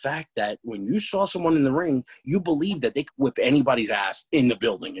on the fact that when you saw someone in the ring, you believed that they could whip anybody's ass in the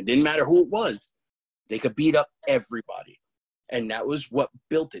building. It didn't matter who it was. They could beat up everybody. And that was what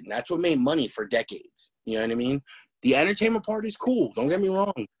built it. And that's what made money for decades. You know what I mean? The entertainment part is cool. Don't get me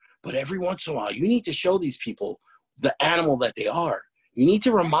wrong. But every once in a while, you need to show these people the animal that they are. You need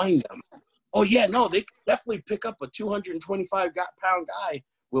to remind them, oh, yeah, no, they can definitely pick up a 225-pound guy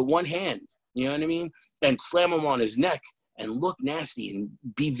with one hand. You know what I mean? And slam him on his neck and look nasty and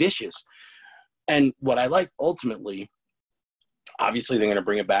be vicious. And what I like ultimately, obviously they're going to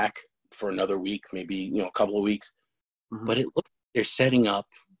bring it back for another week, maybe, a couple of weeks. Mm-hmm. But it looks like they're setting up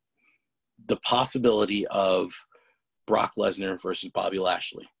the possibility of Brock Lesnar versus Bobby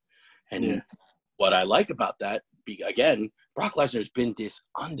Lashley. And what I like about that, again, Brock Lesnar has been this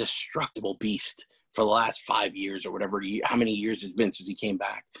indestructible beast for the last 5 years or whatever, how many years it's been since he came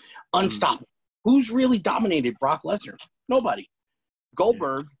back. Unstoppable. Who's really dominated Brock Lesnar? Nobody.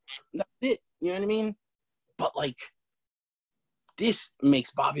 Goldberg, that's it. You know what I mean? But, this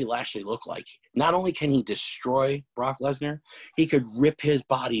makes Bobby Lashley look like not only can he destroy Brock Lesnar, he could rip his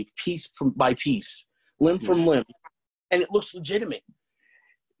body piece by piece, limb from limb, and it looks legitimate.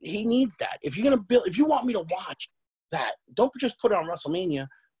 He needs that. If you want me to watch that, don't just put it on WrestleMania.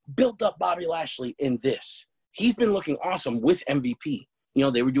 Build up Bobby Lashley in this. He's been looking awesome with MVP.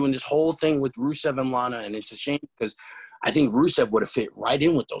 They were doing this whole thing with Rusev and Lana, and it's a shame because I think Rusev would have fit right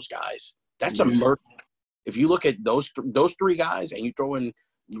in with those guys. That's a murder. If you look at those three guys and you throw in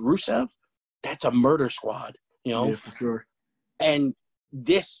Rusev, that's a murder squad, Yeah, for sure. And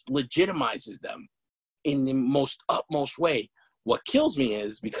this legitimizes them in the most utmost way. What kills me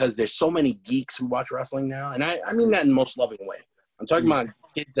is because there's so many geeks who watch wrestling now, and I mean that in the most loving way. I'm talking about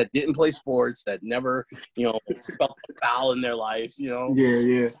kids that didn't play sports, that never, felt a foul in their life,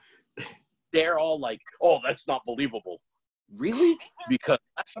 Yeah. They're all like, oh, that's not believable. Really? Because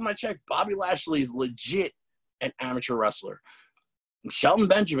last time I checked, Bobby Lashley is legit an amateur wrestler. Shelton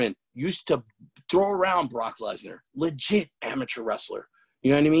Benjamin used to throw around Brock Lesnar. Legit amateur wrestler.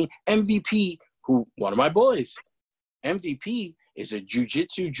 You know what I mean? MVP, one of my boys. MVP is a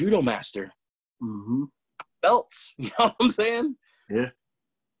jiu-jitsu judo master. Mm-hmm. Belts. You know what I'm saying? Yeah.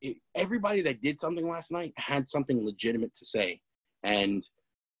 Everybody that did something last night had something legitimate to say. And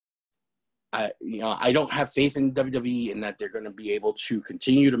I don't have faith in WWE and that they're going to be able to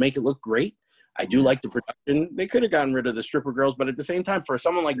continue to make it look great. I do like the production. They could have gotten rid of the stripper girls, but at the same time, for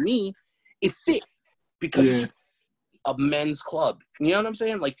someone like me, it fit because it's a men's club. You know what I'm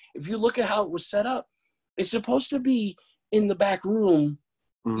saying? If you look at how it was set up, it's supposed to be in the back room,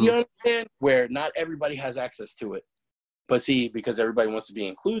 you understand, where not everybody has access to it. But see, because everybody wants to be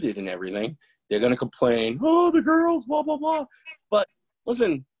included in everything, they're going to complain, oh, the girls, blah, blah, blah. But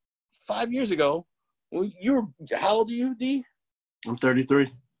listen, 5 years ago, how old are you, D? I'm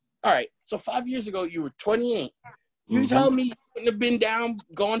 33. All right. So 5 years ago, you were 28. You telling me you wouldn't have been down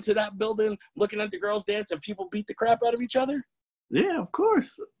going to that building, looking at the girls dance and people beat the crap out of each other? Yeah, of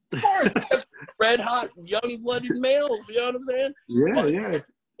course. Of course. Red hot, young-blooded males. You know what I'm saying? Yeah.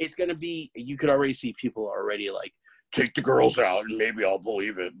 It's going to be, you could already see people already like, take the girls out and maybe I'll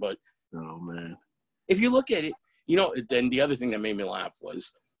believe it. But oh, man. If you look at it, then the other thing that made me laugh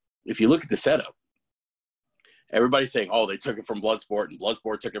was, if you look at the setup, everybody's saying, oh, they took it from Bloodsport, and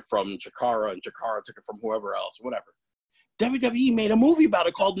Bloodsport took it from Chikara, and Chikara took it from whoever else, whatever. WWE made a movie about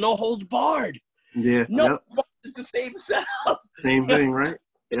it called No Holds Barred. Yeah. It's the same setup. Same thing, right?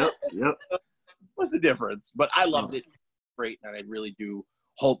 Yep. What's the difference? But I loved it. Great, and I really do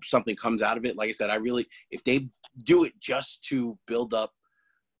hope something comes out of it. Like I said, if they do it just to build up,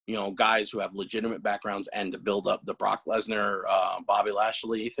 guys who have legitimate backgrounds and to build up the Brock Lesnar, Bobby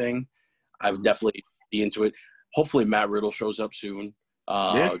Lashley thing, I would definitely be into it. Hopefully Matt Riddle shows up soon.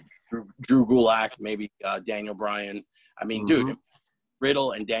 Drew Gulak, maybe Daniel Bryan. I mean, dude,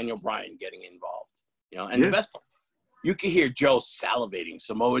 Riddle and Daniel Bryan getting involved. And the best part, you can hear Joe salivating,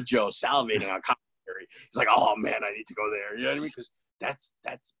 Samoa Joe salivating on commentary. He's like, oh, man, I need to go there. You know what I mean? Because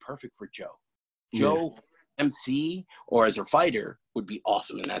that's perfect for Joe. Joe MC or as a fighter would be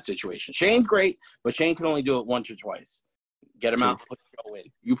awesome in that situation. Shane's great, but Shane can only do it once or twice. Get him out, put Joe in.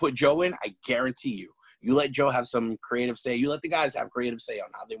 You put Joe in, I guarantee you let Joe have some creative say. You let the guys have creative say on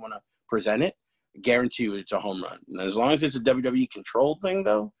how they want to present it. I guarantee you it's a home run. And as long as it's a WWE controlled thing,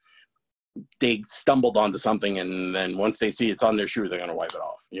 though, they stumbled onto something, and then once they see it's on their shoe, they're going to wipe it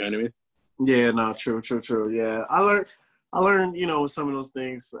off. You know what I mean? Yeah, no, true. Yeah, I learned, with some of those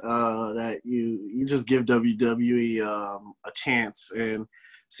things that you just give WWE a chance and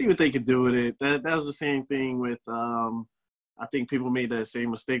see what they could do with it. That was the same thing with I think people made that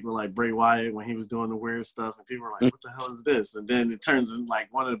same mistake with like Bray Wyatt when he was doing the weird stuff, and people were like, "What the hell is this?" And then it turns in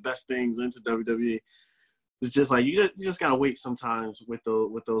like one of the best things into WWE. It's just like you just gotta wait sometimes with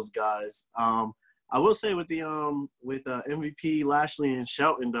those guys. I will say with the MVP Lashley and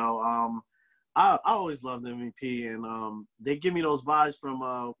Shelton though, I always loved MVP, and they give me those vibes from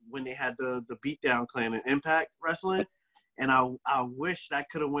when they had the Beatdown Clan and Impact Wrestling, and I wish that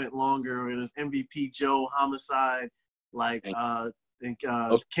could have went longer. It was MVP Joe, Homicide, like and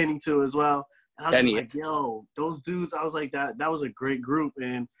Kenny too as well. And I was just like, yo, those dudes. I was like that was a great group,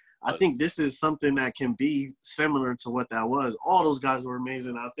 and I think this is something that can be similar to what that was. All those guys were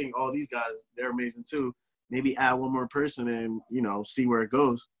amazing. I think all these guys, they're amazing too. Maybe add one more person and, see where it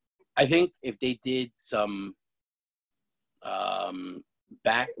goes. I think if they did some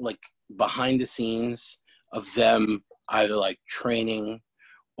behind the scenes of them either like training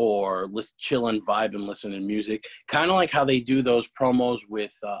or chilling, vibing, listening to music, kind of like how they do those promos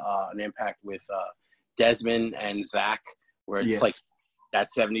with an Impact with Desmond and Zach, where it's like that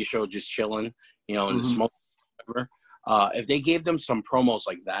 70s show just chilling, and smoking, whatever. If they gave them some promos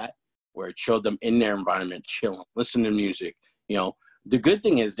like that, where it showed them in their environment, chilling, listening to music, the good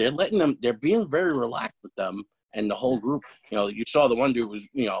thing is they're being very relaxed with them and the whole group. You saw the one dude was,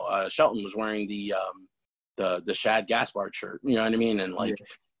 Shelton was wearing the Shad Gaspard shirt, you know what I mean? And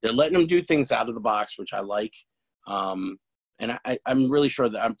they're letting them do things out of the box, which I like. And I'm pretty sure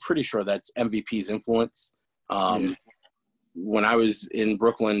that's MVP's influence. When I was in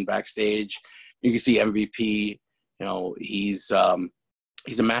Brooklyn backstage, you can see MVP, he's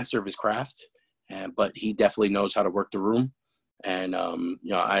a master of his craft, but he definitely knows how to work the room. And,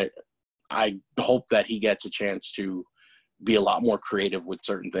 I hope that he gets a chance to be a lot more creative with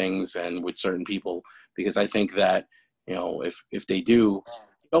certain things and with certain people, because I think that, if they do,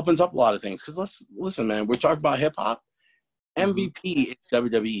 it opens up a lot of things. Because listen, man, we're talking about hip hop. MVP is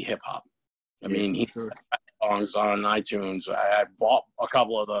WWE hip hop. I mean, he songs on iTunes. I bought a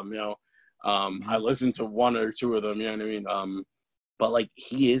couple of them, I listened to one or two of them, you know what I mean? But like,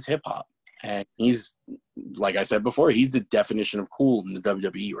 he is hip hop, and he's, like I said before, he's the definition of cool in the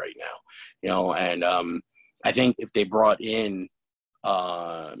WWE right now, and I think if they brought in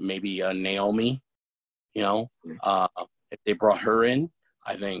maybe a Naomi, if they brought her in,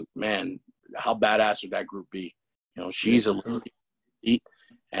 I think, man, how badass would that group be? She's a little deep,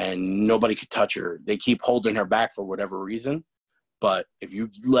 and nobody could touch her. They keep holding her back for whatever reason, but if you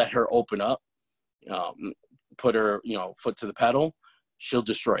let her open up, put her, foot to the pedal, she'll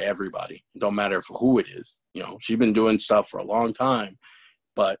destroy everybody. It don't matter who it is. She's been doing stuff for a long time,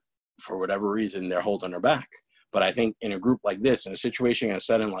 but for whatever reason, they're holding her back. But I think in a group like this, in a situation, in a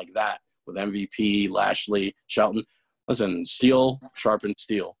setting like that, with MVP, Lashley, Shelton, listen, steel sharpens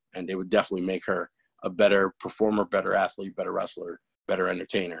steel, and they would definitely make her a better performer, better athlete, better wrestler, better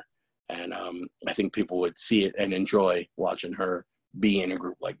entertainer. And I think people would see it and enjoy watching her be in a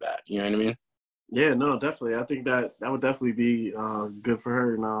group like that. You know what I mean? Yeah, no, definitely. I think that would definitely be good for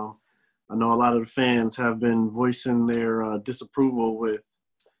her. Now, I know a lot of the fans have been voicing their disapproval with,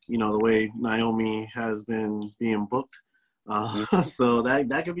 the way Naomi has been being booked. So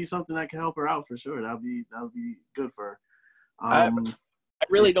that could be something that can help her out for sure. That would be good for her. I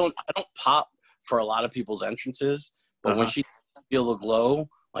really don't. I don't pop for a lot of people's entrances, but when she feel the glow,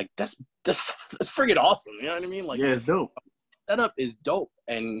 like that's freaking awesome. You know what I mean? Like, yeah, it's dope. Setup is dope,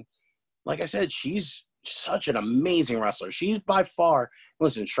 and like I said, she's such an amazing wrestler. She's by far,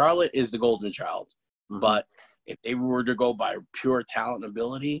 listen, Charlotte is the golden child, but if they were to go by pure talent and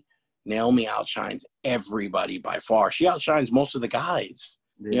ability, Naomi outshines everybody by far. She outshines most of the guys.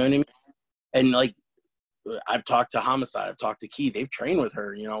 Yeah. You know what I mean? And like, I've talked to Homicide, I've talked to Key. They've trained with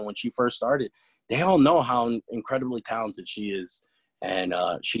her, when she first started. They all know how incredibly talented she is. And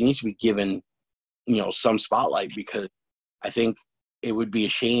she needs to be given, some spotlight, because I think it would be a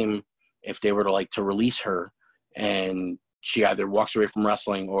shame if they were to release her and she either walks away from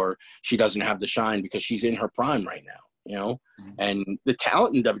wrestling or she doesn't have the shine because she's in her prime right now, and the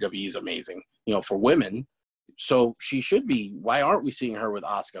talent in WWE is amazing, for women. So she should be. Why aren't we seeing her with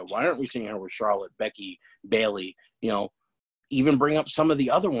Asuka? Why aren't we seeing her with Charlotte, Becky, Bayley? Even bring up some of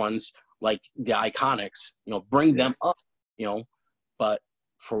the other ones, like the Iconics, bring them up, but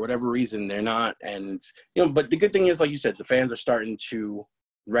for whatever reason, they're not. And, but the good thing is, like you said, the fans are starting to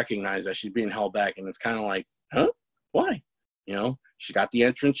recognize that she's being held back, and it's kind of like, huh? Why? She got the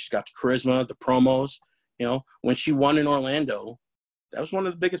entrance, she's got the charisma, the promos. When she won in Orlando, that was one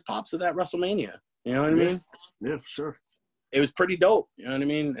of the biggest pops of that WrestleMania. You know what I mean? Yeah, for sure. It was pretty dope. You know what I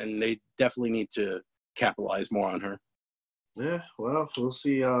mean? And they definitely need to capitalize more on her. Yeah, well, we'll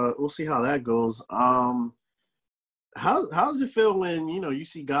see. We'll see how that goes. how does it feel when you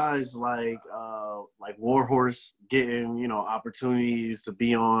see guys like Warhorse getting opportunities to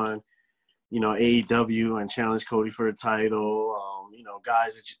be on AEW and challenge Cody for a title?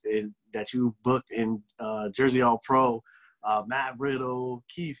 Guys that you booked in Jersey All Pro, Matt Riddle,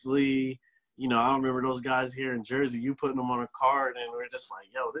 Keith Lee. I remember those guys here in Jersey. You putting them on a card, and we're just like,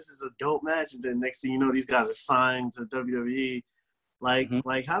 "Yo, this is a dope match." And then next thing you know, these guys are signed to WWE. Like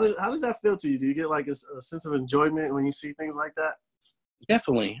how does that feel to you? Do you get like a sense of enjoyment when you see things like that?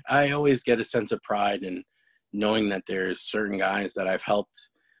 Definitely. I always get a sense of pride in knowing that there's certain guys that I've helped.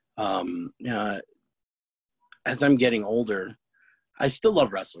 As I'm getting older, I still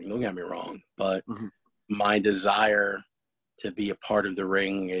love wrestling, don't get me wrong, but my desire to be a part of the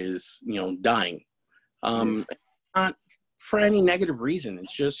ring is, dying. Not for any negative reason.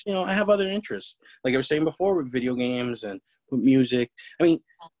 It's just, I have other interests. Like I was saying before, with video games and with music. I mean,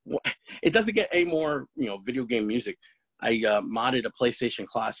 it doesn't get any more, video game music. I modded a PlayStation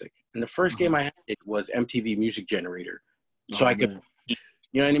Classic, and the first game I had was MTV Music Generator. So I could,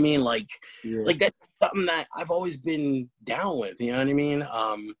 you know what I mean? Like that's something that I've always been down with, you know what I mean?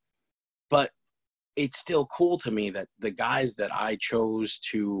 But it's still cool to me that the guys that I chose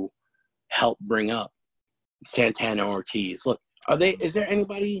to help bring up, Santana Ortiz, look, is there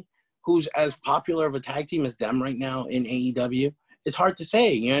anybody who's as popular of a tag team as them right now in AEW? It's hard to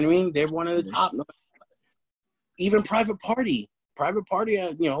say, you know what I mean? They're one of the top. Even Private Party,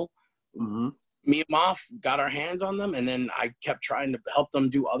 me and Moff got our hands on them, and then I kept trying to help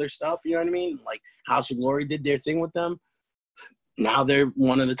them do other stuff, you know what I mean? Like House of Glory did their thing with them. Now they're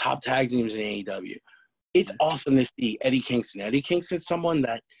one of the top tag teams in AEW. It's awesome to see Eddie Kingston. Eddie Kingston's someone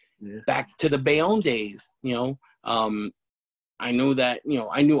that, back to the Bayonne days, I knew that,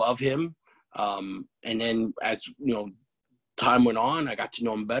 I knew of him. And then as, time went on, I got to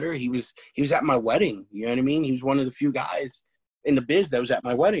know him better. He was at my wedding, you know what I mean? He was one of the few guys in the biz that was at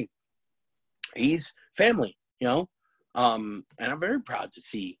my wedding. He's family, and I'm very proud to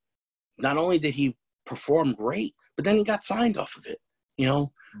see, not only did he perform great, but then he got signed off of it,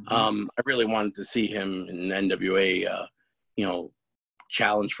 I really wanted to see him in the NWA,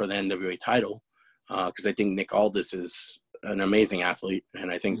 challenge for the NWA title, because I think Nick Aldis is an amazing athlete, and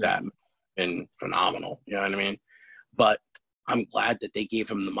I think that has been phenomenal, you know what I mean? But I'm glad that they gave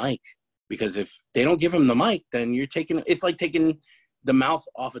him the mic, because if they don't give him the mic, then it's like taking the mouth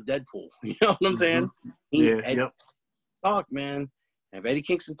off of Deadpool, you know what I'm saying? Talk, man. And if Eddie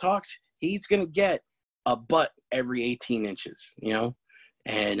Kingston talks, he's going to get a butt every 18 inches,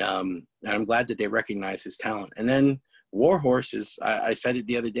 And I'm glad that they recognize his talent. And then Warhorse is, I said it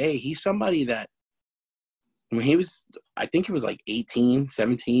the other day, he's somebody that, when he was, I think he was like 18,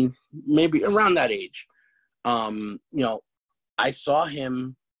 17, maybe around that age. I saw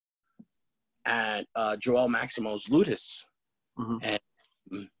him at Joel Maximo's Ludus. And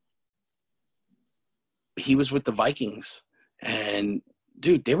he was with the Vikings. And,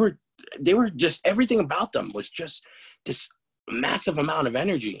 dude, they were just, everything about them was just this massive amount of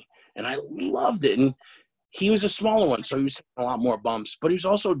energy. And I loved it. And he was a smaller one, so he was taking a lot more bumps. But he was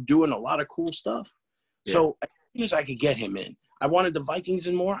also doing a lot of cool stuff. Yeah. So as soon as I could get him in, I wanted the Vikings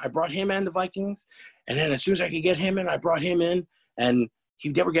in more. I brought him and the Vikings. And then as soon as I could get him in, I brought him in. And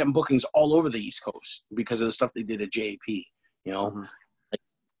they were getting bookings all over the East Coast because of the stuff they did at JAP,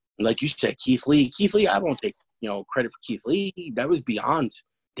 Like you said, Keith Lee, I won't take, credit for Keith Lee. That was Beyond.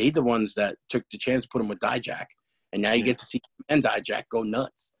 They the ones that took the chance to put him with Dijak. And now you get to see him and Dijak go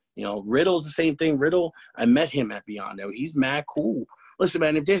nuts. Riddle's the same thing. Riddle, I met him at Beyond. He's mad cool. Listen,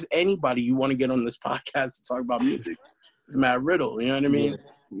 man, if there's anybody you want to get on this podcast to talk about music, it's Matt Riddle. You know what I mean?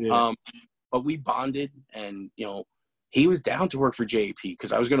 Yeah. But we bonded, and, he was down to work for JAP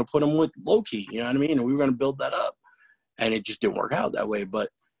because I was going to put him with Loki, you know what I mean? And we were going to build that up. And it just didn't work out that way. But,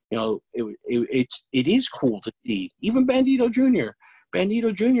 it is cool to see. Even Bandito Jr.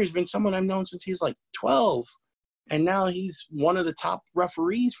 Bandito Jr. has been someone I've known since he's like 12. And now he's one of the top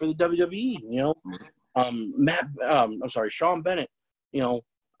referees for the WWE, Sean Bennett,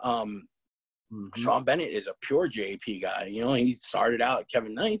 Sean Bennett is a pure JP guy. He started out at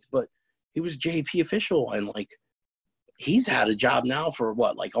Kevin Knight's, but he was JP official. And, he's had a job now for,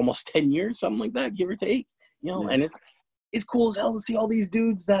 almost 10 years, something like that, give or take. And it's cool as hell to see all these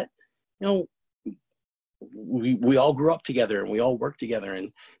dudes that, we all grew up together and we all work together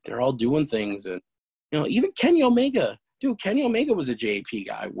and they're all doing things. And, even Kenny Omega. Dude, Kenny Omega was a JP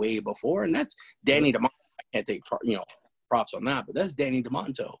guy way before, and that's Danny DeMonto. I can't take, props on that, but that's Danny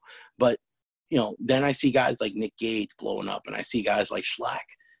DeMonto. But, then I see guys like Nick Gage blowing up, and I see guys like Schlack.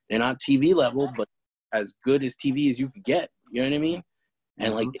 They're not TV level, but as good as TV as you could get. You know what I mean?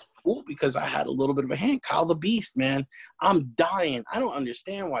 And like, it's cool because I had a little bit of a hand. Kyle the Beast, man, I'm dying. I don't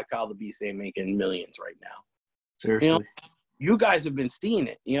understand why Kyle the Beast ain't making millions right now. Seriously. You know, you guys have been seeing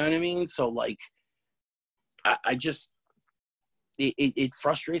it. You know what I mean? So like, I just, it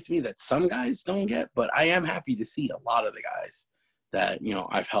frustrates me that some guys don't get, but I am happy to see a lot of the guys that, you know,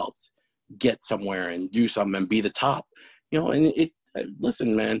 I've helped get somewhere and do something and be the top, you know, and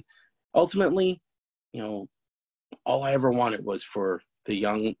listen, man, ultimately, you know, all I ever wanted was for the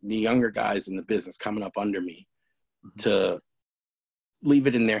younger guys in the business coming up under me to leave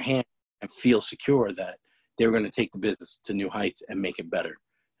it in their hands and feel secure that they were going to take the business to new heights and make it better.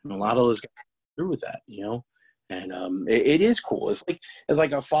 And a lot of those guys are through with that, you know. And it is cool. It's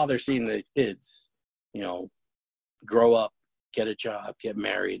like a father seeing the kids, you know, grow up, get a job, get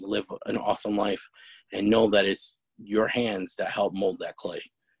married, live an awesome life, and know that it's your hands that help mold that clay,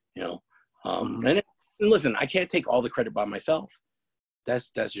 you know. And listen, I can't take all the credit by myself.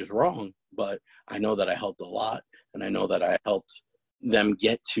 That's just wrong. But I know that I helped a lot, and I know that I helped them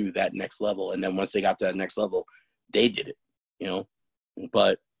get to that next level. And then once they got to that next level, they did it, you know.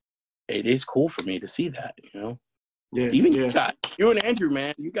 But it is cool for me to see that, you know. Yeah, even you and Andrew,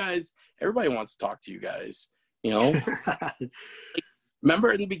 man, you guys, everybody wants to talk to you guys, you know. Like,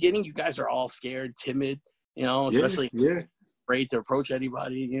 remember in the beginning, you guys are all scared, timid, you know, especially afraid to approach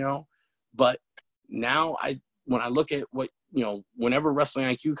anybody, you know. But now when I look at what, you know, whenever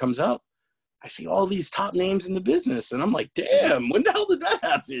Wrestling IQ comes up, I see all these top names in the business, and I'm like, damn, when the hell did that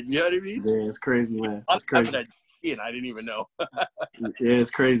happen? You know what I mean? Yeah, it's crazy, man. It's crazy. And I didn't even know. Yeah, it's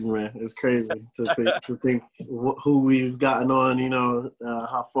crazy, man. It's crazy to think who we've gotten on, you know,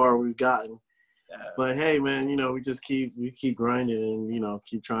 how far we've gotten. But hey, man, you know, we keep grinding and, you know,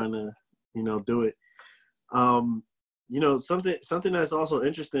 keep trying to, you know, do it. You know, something that's also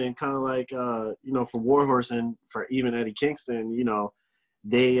interesting, kind of like, you know, for Warhorse and for even Eddie Kingston, you know,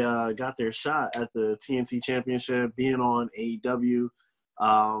 they got their shot at the TNT Championship, being on AEW.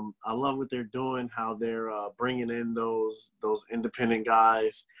 I love what they're doing, how they're bringing in those independent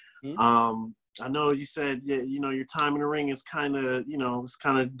guys. I know you said, you know, your time in the ring is kind of, you know, it's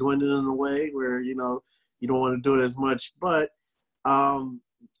kind of dwindling in a way where, you know, you don't want to do it as much. But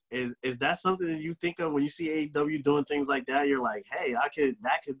is that something that you think of when you see AEW doing things like that? You're like, hey,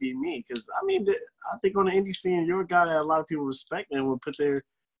 that could be me. Because, I mean, I think on the indie scene, you're a guy that a lot of people respect and will put their,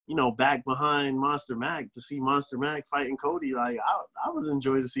 you know, back behind Monsta Mack. To see Monsta Mack fighting Cody, like, I would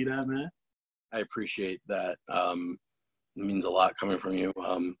enjoy to see that, man. I appreciate that. It means a lot coming from you.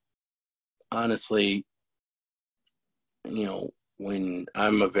 Honestly, you know, when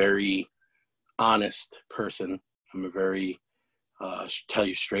I'm a very honest person, I'm a very tell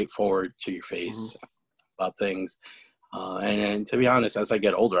you straightforward to your face about things. And to be honest, as I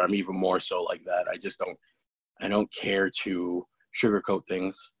get older, I'm even more so like that. I don't care to sugarcoat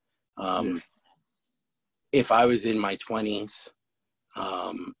things. If I was in my 20s,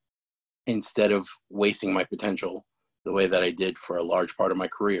 instead of wasting my potential the way that I did for a large part of my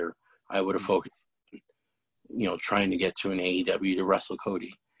career, I would have focused, you know, trying to get to an AEW to wrestle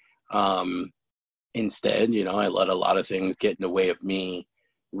Cody. Instead, you know, I let a lot of things get in the way of me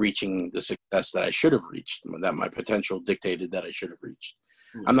reaching the success that I should have reached, that my potential dictated that I should have reached.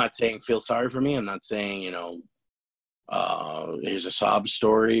 I'm not saying feel sorry for me. I'm not saying, you know, here's a sob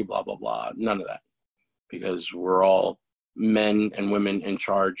story, blah, blah, blah. None of that. Because we're all men and women in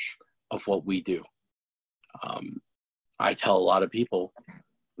charge of what we do. I tell a lot of people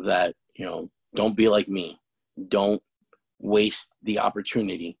that, you know, don't be like me. Don't waste the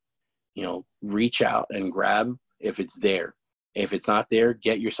opportunity. You know, reach out and grab if it's there. If it's not there,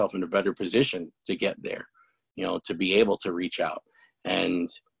 get yourself in a better position to get there, you know, to be able to reach out. And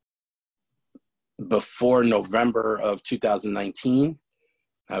before November of 2019,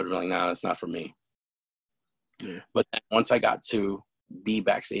 I would be like, nah, that's not for me. Yeah. But then once I got to be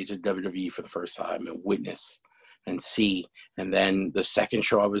backstage at WWE for the first time and witness and see, and then the second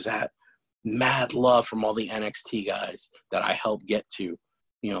show I was at, mad love from all the NXT guys that I helped get to,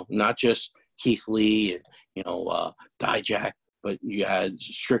 you know, not just Keith Lee and, you know, Dijak, but you had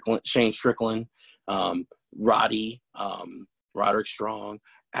Shane Strickland, Roddy, Roderick Strong,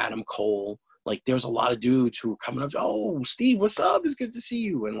 Adam Cole. Like, there was a lot of dudes who were coming up, oh, Steve, what's up? It's good to see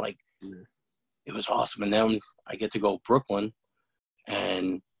you. And, like, it was awesome. And then I get to go Brooklyn,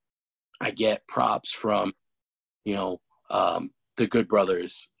 and I get props from, you know, the Good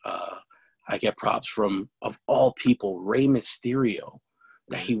Brothers. I get props from, of all people, Rey Mysterio,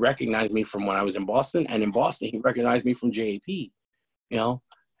 that he recognized me from when I was in Boston. And in Boston, he recognized me from JAP, you know.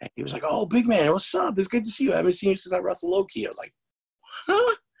 And he was like, oh, big man, what's up? It's good to see you. I haven't seen you since I wrestled Low-Key. I was like,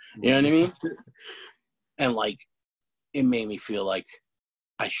 huh? You know what I mean? And, like, it made me feel like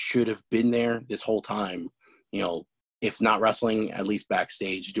I should have been there this whole time, you know, if not wrestling, at least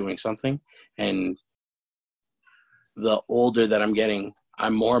backstage doing something. And the older that I'm getting,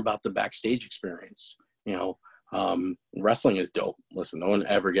 I'm more about the backstage experience. You know, wrestling is dope. Listen, no one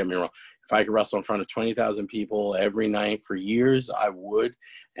ever get me wrong. If I could wrestle in front of 20,000 people every night for years, I would,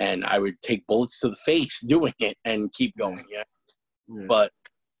 and I would take bullets to the face doing it and keep going. Yeah. But,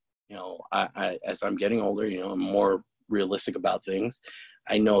 you know, I as I'm getting older, you know, I'm more realistic about things.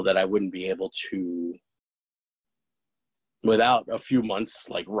 I know that I wouldn't be able to, without a few months,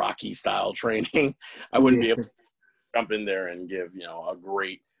 like Rocky style training, I wouldn't be able to jump in there and give, you know,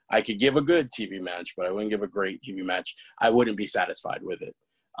 I could give a good TV match, but I wouldn't give a great TV match. I wouldn't be satisfied with it.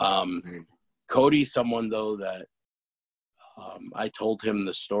 Cody's someone, though, that I told him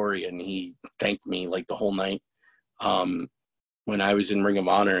the story, and he thanked me like the whole night. When I was in Ring of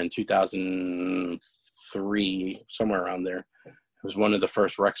Honor in 2003, somewhere around there, it was one of the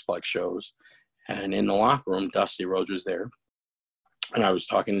first Rexplex shows. And in the locker room, Dusty Rhodes was there. And I was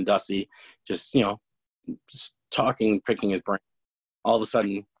talking to Dusty, just, you know, just talking, picking his brain. All of a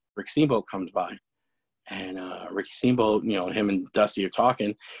sudden, Rick Steamboat comes by. And Ricky Steamboat, you know, him and Dusty are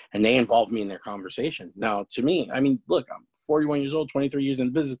talking, and they involved me in their conversation. Now, to me, I mean, look, I'm 41 years old, 23 years in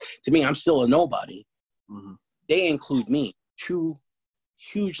the business. To me, I'm still a nobody. Mm-hmm. They include me, two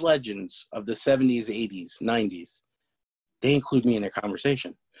huge legends of the 70s, 80s, 90s. They include me in their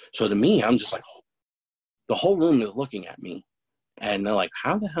conversation. So to me, I'm just like, oh, the whole room is looking at me. And they're like,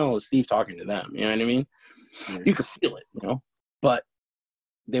 how the hell is Steve talking to them? You know what I mean? Yeah. You could feel it, you know? But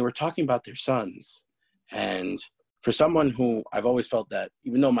they were talking about their sons. And for someone who I've always felt that,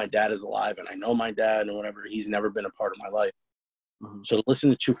 even though my dad is alive and I know my dad and whatever, he's never been a part of my life. Mm-hmm. So to listen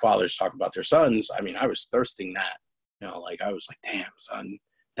to two fathers talk about their sons, I mean, I was thirsting that. You know, like I was like, damn, son,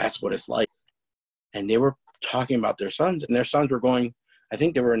 that's what it's like. And they were talking about their sons, and their sons were going, I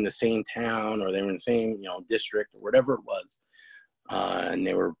think they were in the same town, or they were in the same, you know, district or whatever it was. And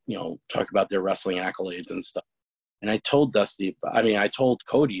they were, you know, talking about their wrestling accolades and stuff. And I told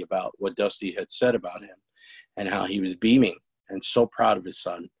Cody about what Dusty had said about him and how he was beaming and so proud of his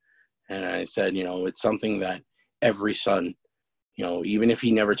son. And I said, you know, it's something that every son, you know, even if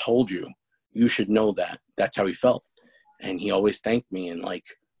he never told you, you should know that. That's how he felt. And he always thanked me. And like,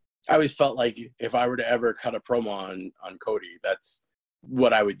 I always felt like if I were to ever cut a promo on Cody, that's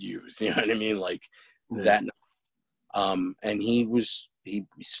what I would use. You know what I mean? Like that. And he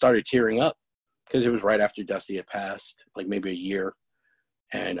started tearing up because it was right after Dusty had passed, like maybe a year.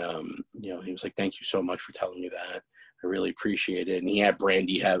 And, you know, he was like, thank you so much for telling me that. I really appreciate it. And he had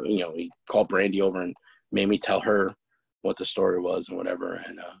Brandy he called Brandy over and made me tell her what the story was and whatever.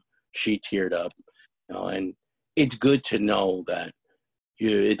 And she teared up, you know, and it's good to know that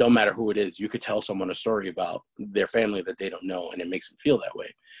it don't matter who it is. You could tell someone a story about their family that they don't know, and it makes them feel that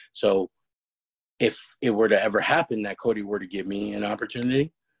way. So if it were to ever happen that Cody were to give me an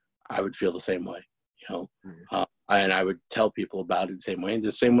opportunity, I would feel the same way, you know. Mm-hmm. And I would tell people about it the same way.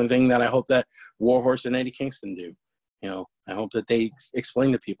 The same one thing that I hope that Warhorse and Eddie Kingston do. You know, I hope that they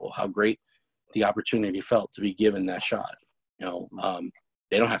explain to people how great the opportunity felt to be given that shot. You know,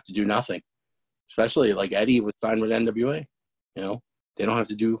 they don't have to do nothing. Especially like Eddie was signed with NWA. You know, they don't have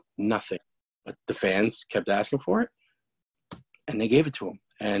to do nothing. But the fans kept asking for it, and they gave it to him.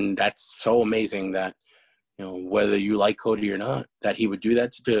 And that's so amazing that, you know, whether you like Cody or not, that he would do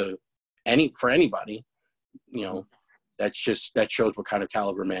that for anybody. You know, that shows what kind of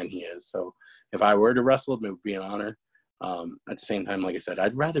caliber man he is. So if I were to wrestle him, it would be an honor. At the same time, like I said,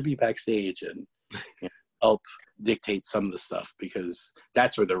 I'd rather be backstage and, you know, help dictate some of the stuff, because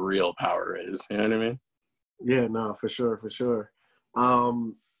that's where the real power is. You know what I mean? Yeah, no, for sure.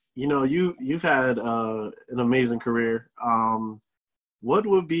 You know, you've had an amazing career. What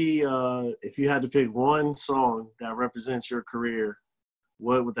would be, if you had to pick one song that represents your career,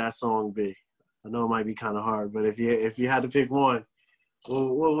 what would that song be? I know it might be kind of hard, but if you had to pick one,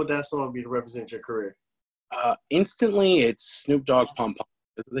 what would that song be to represent your career? Instantly, it's Snoop Dogg Pump Pump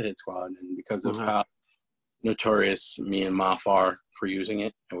because of the Hit Squad and because of how notorious me and Maf are for using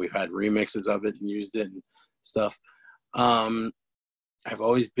it. And we've had remixes of it and used it and stuff. I've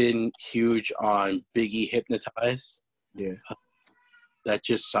always been huge on Biggie Hypnotize. Yeah. That's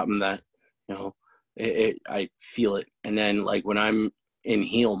just something that, you know, I feel it. And then, like, when I'm in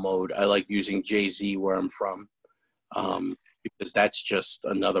heel mode, I like using Jay-Z, Where I'm From, because that's just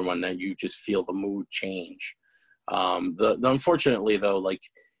another one that you just feel the mood change. The unfortunately, though, like,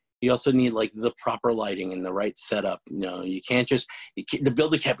 you also need, like, the proper lighting and the right setup. You know, the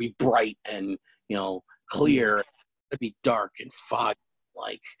building can't be bright and, you know, clear. It could be dark and foggy,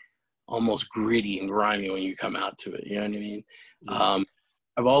 like, almost gritty and grimy when you come out to it. You know what I mean?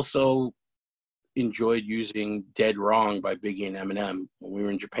 I've also enjoyed using Dead Wrong by Biggie and Eminem when we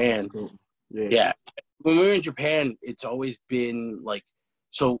were in Japan. Yeah. When we were in Japan, it's always been like,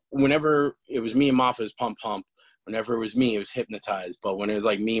 so whenever it was me and Moff, it was Pump Pump. Whenever it was me, it was Hypnotized. But when it was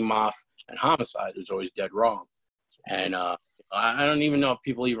like me, Moff, and Homicide, it was always Dead Wrong. And I don't even know if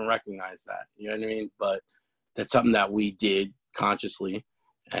people even recognize that. You know what I mean? But that's something that we did consciously,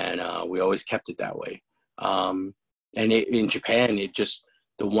 and we always kept it that way. And in Japan, it just,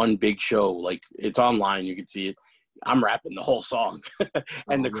 the one big show, like, it's online, you can see it. I'm rapping the whole song,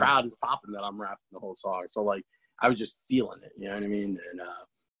 and the crowd is popping that I'm rapping the whole song. So, like, I was just feeling it, you know what I mean? And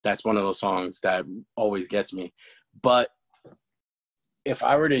that's one of those songs that always gets me. But if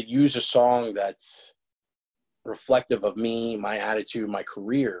I were to use a song that's reflective of me, my attitude, my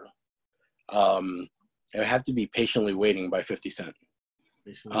career, it would have to be Patiently Waiting by 50 Cent.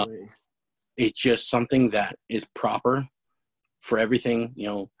 It's just something that is proper for everything. You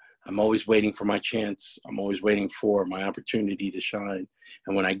know, I'm always waiting for my chance. I'm always waiting for my opportunity to shine.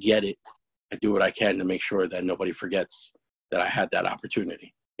 And when I get it, I do what I can to make sure that nobody forgets that I had that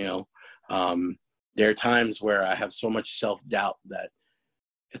opportunity. You know, there are times where I have so much self-doubt that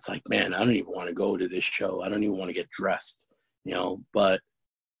it's like, man, I don't even want to go to this show. I don't even want to get dressed, you know. But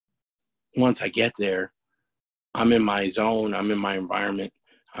once I get there, I'm in my zone. I'm in my environment.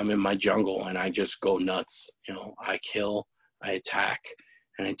 I'm in my jungle, and I just go nuts. You know, I kill, I attack,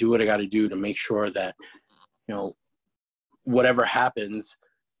 and I do what I got to do to make sure that, you know, whatever happens,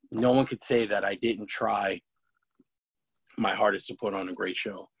 no one could say that I didn't try my hardest to put on a great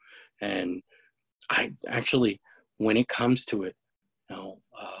show. And I actually, when it comes to it, you know,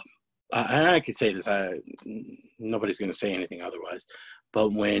 I could say this, nobody's going to say anything otherwise,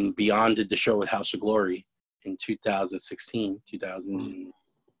 but when Beyond did the show with House of Glory in 2016,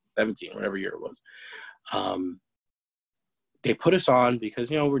 2017, whatever year it was, they put us on because,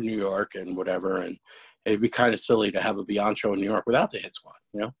 you know, we're New York and whatever, and it'd be kind of silly to have a Beyond show in New York without the Hit Squad,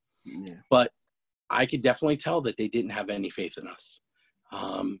 you know? Yeah. But I could definitely tell that they didn't have any faith in us,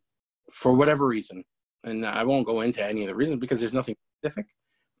 for whatever reason. And I won't go into any of the reasons because there's nothing specific,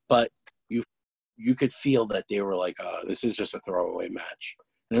 but you could feel that they were like, this is just a throwaway match.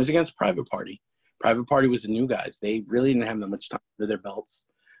 And it was against Private Party. Private Party was the new guys. They really didn't have that much time under their belts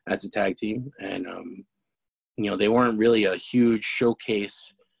as a tag team. And, you know, they weren't really a huge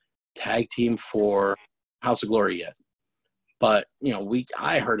showcase tag team for House of Glory yet. But, you know,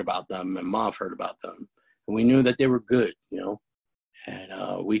 I heard about them, and Mav heard about them. And we knew that they were good, you know.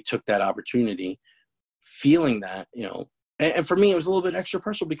 And we took that opportunity, feeling that, you know. And for me, it was a little bit extra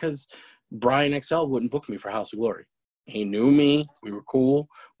personal because Brian XL wouldn't book me for House of Glory. He knew me. We were cool.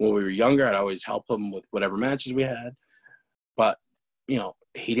 When we were younger, I'd always help him with whatever matches we had. But, you know,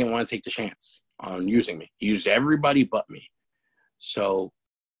 he didn't want to take the chance on using me. He used everybody but me. So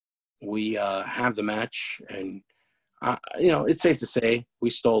we have the match, and you know, it's safe to say we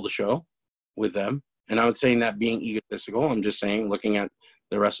stole the show with them. And I'm not saying that being egotistical. I'm just saying, looking at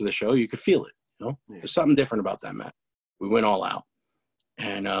the rest of the show, you could feel it. You know, there's something different about that match. We went all out.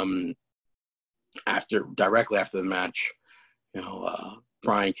 And directly after the match, you know,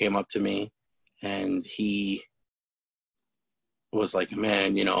 Brian came up to me, and he was like,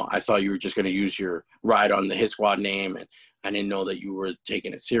 man, you know, I thought you were just going to use your ride on the Hit Squad name, and I didn't know that you were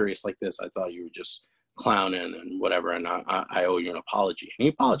taking it serious like this. I thought you were just clowning and whatever, and I owe you an apology. And he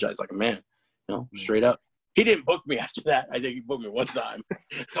apologized like a man, you know, straight up. He didn't book me after that. I think he booked me one time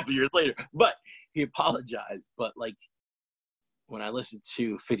a couple years later, but he apologized. But like, when I listened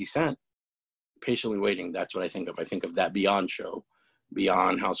to 50 Cent, Patiently Waiting, that's what I think of. I think of that Beyond show,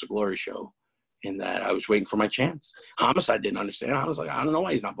 Beyond House of Glory show, in that I was waiting for my chance. Homicide didn't understand. I was like, I don't know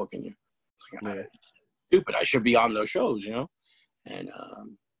why he's not booking you. It's like, stupid. I should be on those shows, you know? And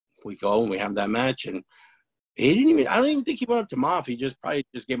we go and we have that match, and he didn't even, I don't even think he went up to Moff. He probably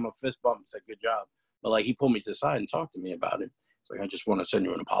just gave him a fist bump and said, good job. But like, he pulled me to the side and talked to me about it. It's like, I just want to send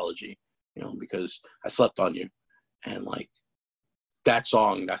you an apology, you know, because I slept on you. And like, that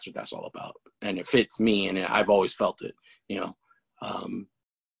song, that's what that's all about. And it fits me, and I've always felt it, you know.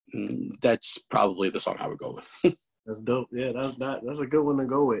 That's probably the song I would go with. That's dope. Yeah, that's a good one to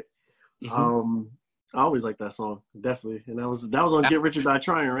go with. Mm-hmm. I always like that song, definitely. And that was on Get Rich or Die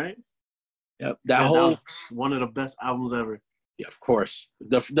Trying, right? Yep. That was one of the best albums ever. Yeah, of course.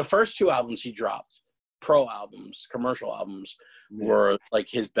 The first two albums he dropped, pro albums, commercial albums, were like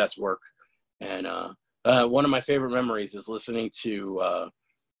his best work. And one of my favorite memories is listening to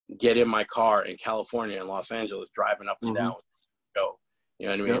Get in My Car in California and Los Angeles, driving up and down. Go, you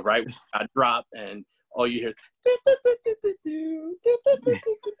know what I mean? Yep. Right, I drop, and all you hear,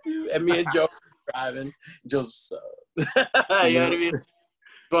 and me and Joe driving. Joe's, you know what I mean?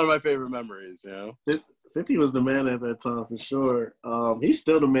 one of my favorite memories, 50 was the man at that time for sure. He's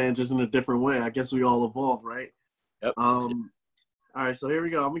still the man, just in a different way. I guess we all evolved, right? Yep. All right, so here we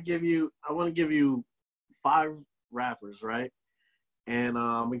go. I want to give you 5 rappers, right? And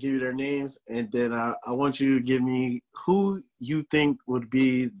I'm gonna give you their names, and then I want you to give me who you think would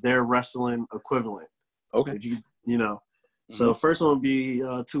be their wrestling equivalent. Okay. If you know. So first one would be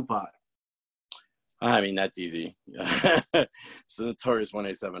Tupac. I mean, that's easy. It's the notorious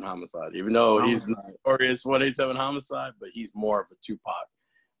 187 homicide. Even though he's notorious 187 homicide, but he's more of a Tupac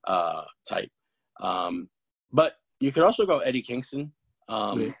type. But you could also go Eddie Kingston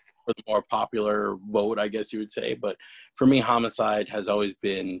for the more popular vote, I guess you would say. But for me, homicide has always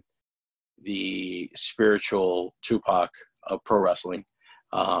been the spiritual Tupac of pro wrestling.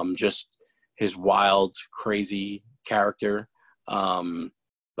 Just his wild, crazy character.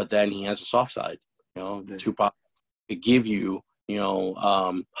 But then he has a soft side. Tupac could give you,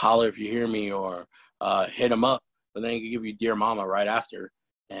 holler if you hear me, or hit him up, but then he could give you Dear Mama right after.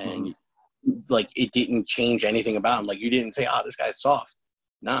 And like, it didn't change anything about him. Like, you didn't say, this guy's soft.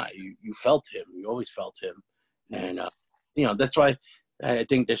 Nah, you felt him. You always felt him. And, that's why I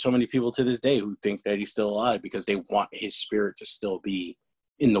think there's so many people to this day who think that he's still alive, because they want his spirit to still be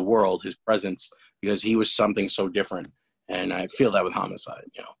in the world, his presence, because he was something so different. And I feel that with homicide,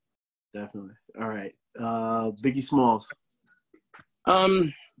 Definitely. All right. Biggie Smalls. So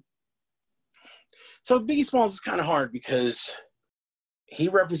Biggie Smalls is kind of hard because he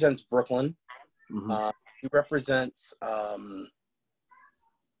represents Brooklyn. He represents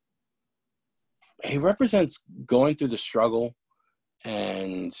going through the struggle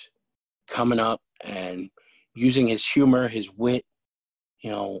and coming up and using his humor, his wit.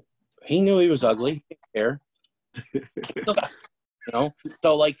 He knew he was ugly. He didn't care.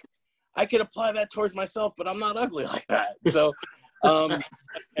 So like, I could apply that towards myself, but I'm not ugly like that. So, and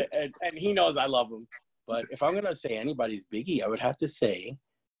he knows I love him. But if I'm going to say anybody's Biggie, I would have to say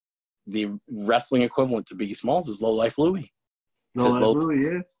the wrestling equivalent to Biggie Smalls is Low Life Louie. Low Life Louie,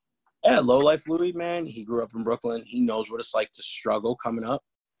 yeah. Yeah, Low Life Louie, man. He grew up in Brooklyn. He knows what it's like to struggle coming up.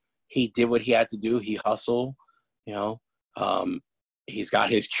 He did what he had to do. He hustled, he's got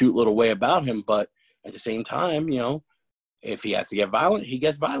his cute little way about him, but at the same time, if he has to get violent, he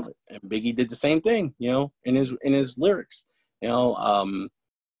gets violent. And Biggie did the same thing, in his lyrics. I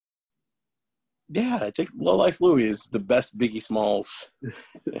think Low Life Louie is the best Biggie Smalls.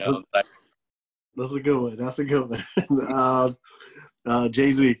 That's a good one.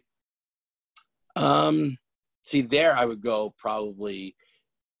 Jay-Z. See, there I would go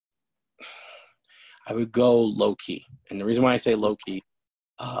low key. And the reason why I say low key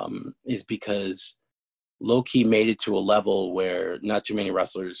is because low key made it to a level where not too many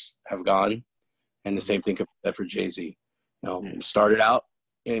wrestlers have gone. And the same thing could be said for Jay-Z. Started out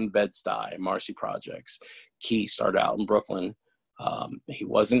in Bed-Stuy, Marcy Projects. Key started out in Brooklyn. He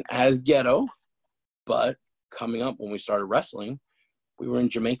wasn't as ghetto, but coming up when we started wrestling, we were in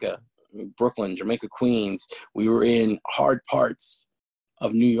Jamaica, Brooklyn, Jamaica, Queens. We were in hard parts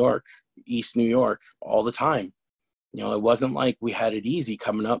of New York, East New York, all the time. It wasn't like we had it easy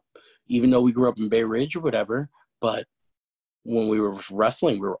coming up, even though we grew up in Bay Ridge or whatever. But when we were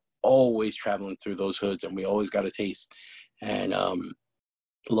wrestling, we were always traveling through those hoods, and we always got a taste. And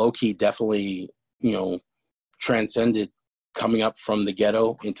low-key definitely, transcended coming up from the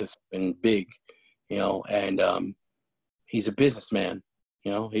ghetto into something big, and he's a businessman.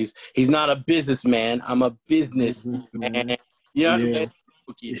 He's not a businessman. I'm a businessman.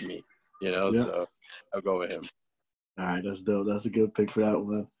 Low-key to me, so I'll go with him. All right, that's dope. That's a good pick for that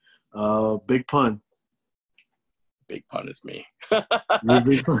one. Big Pun. Big Pun is me.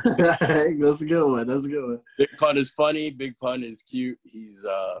 Big Pun. That's a good one. Big Pun is funny. Big Pun is cute.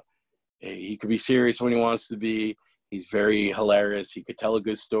 He could be serious when he wants to be. He's very hilarious. He could tell a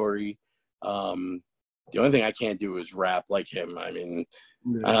good story. The only thing I can't do is rap like him. I mean,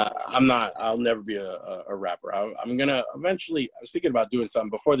 I'll never be a rapper. I'm going to eventually, I was thinking about doing something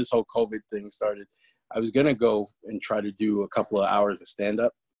before this whole COVID thing started. I was going to go and try to do a couple of hours of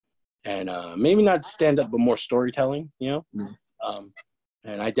stand-up. And maybe not stand-up, but more storytelling, and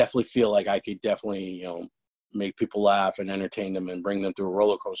I definitely feel like I could definitely, make people laugh and entertain them and bring them through a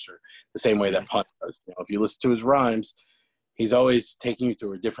roller coaster the same way that Pun does. If you listen to his rhymes, he's always taking you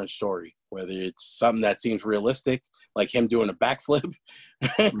through a different story, whether it's something that seems realistic, like him doing a backflip.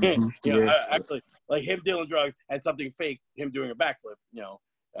 Actually, like him dealing drugs, and something fake, him doing a backflip.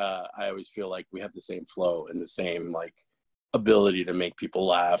 I always feel like we have the same flow and the same ability to make people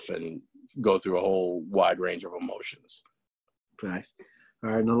laugh and go through a whole wide range of emotions. Nice. All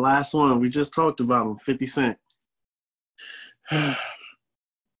right, and the last one, we just talked about him, 50 Cent.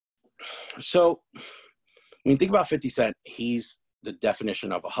 So when you think about 50 Cent, he's the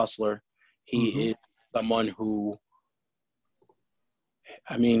definition of a hustler. He is someone who,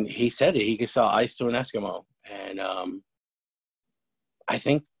 I mean, he said it. He could sell ice to an Eskimo, and I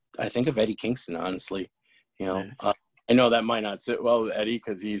think of Eddie Kingston, honestly. You know, I know that might not sit well with Eddie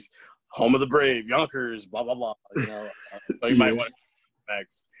because he's home of the brave, Yonkers, blah blah blah. You know, so you might want to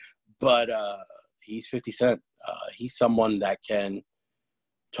next, but he's 50 Cent. He's someone that can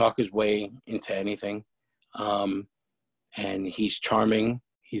talk his way into anything, and he's charming.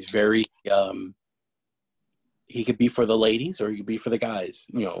 He's very he could be for the ladies or he could be for the guys,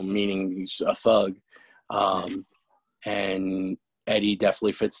 you know, meaning he's a thug. And Eddie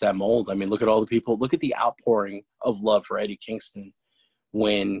definitely fits that mold. I mean, look at all the people, look at the outpouring of love for Eddie Kingston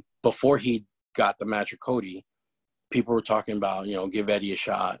when, before he got the match with Cody, people were talking about, you know, give Eddie a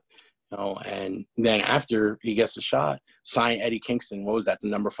shot, you know, and then after he gets the shot, sign Eddie Kingston. What was that? The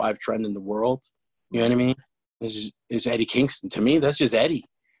number 5 trend in the world. You know what I mean? Is Eddie Kingston. To me, that's just Eddie.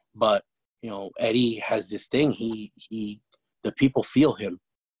 But, you know, Eddie has this thing. The people feel him,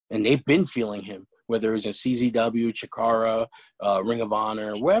 and they've been feeling him, whether it was in CZW, Chikara, Ring of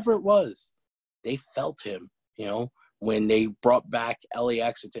Honor, wherever it was. They felt him, you know. When they brought back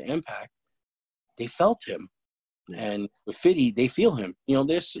LAX into Impact, they felt him. And with Fitty, they feel him. You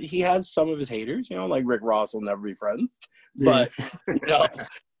know, he has some of his haters, you know, like Rick Ross will never be friends. But, you know,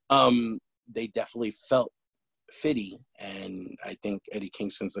 they definitely felt Fitty, and I think Eddie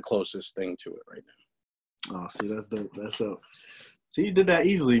Kingston's the closest thing to it right now. Oh, see, that's dope. That's dope. See, you did that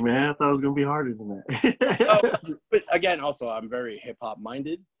easily, man. I thought it was going to be harder than that. But again, also, I'm very hip-hop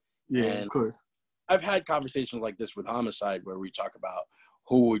minded. Yeah, of course. I've had conversations like this with Homicide where we talk about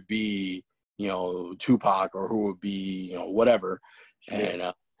who would be, you know, Tupac or who would be, you know, whatever. And you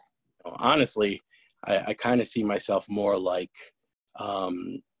know, honestly, I kind of see myself more like a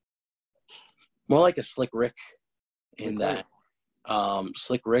Slick Rick in that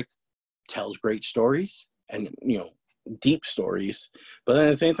Slick Rick tells great stories and, you know, deep stories. But then at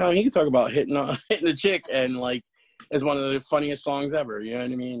the same time, he can talk about hitting a chick and, like, it's one of the funniest songs ever. You know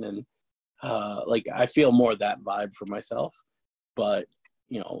what I mean? And like, I feel more that vibe for myself. But,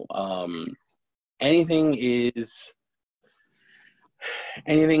 you know, anything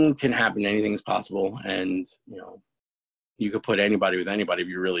can happen. Anything's possible. And, you know, you could put anybody with anybody if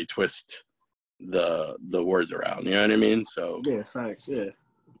you really twist the words around. You know what I mean? So yeah, facts. Yeah,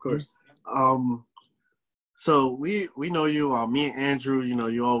 of course. So we know you. Me and Andrew, you know,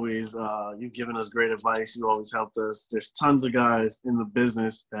 you always you've given us great advice. You always helped us. There's tons of guys in the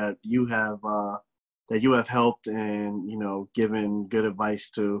business that you have helped and, you know, given good advice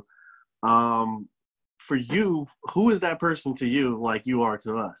to. For you, who is that person to you like you are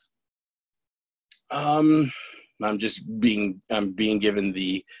to us? I'm being given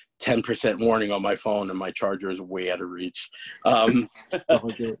the 10% warning on my phone, and my charger is way out of reach. Okay.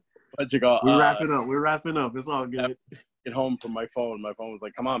 But you go, We're wrapping up. It's all good. Get home from my phone. My phone was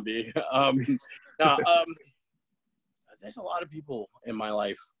like, "Come on, B." There's a lot of people in my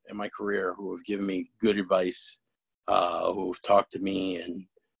life, in my career, who have given me good advice, who have talked to me and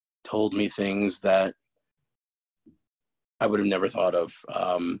told me things that I would have never thought of.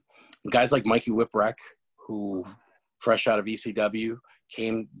 Guys like Mikey Whipwreck, who fresh out of ECW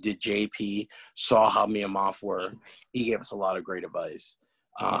did JP, saw how me and Moff were. He gave us a lot of great advice.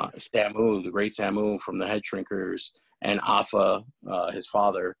 Samu, the great Samu from the Head Shrinkers, and Afa, his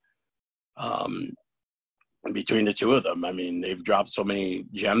father. Between the two of them, I mean, they've dropped so many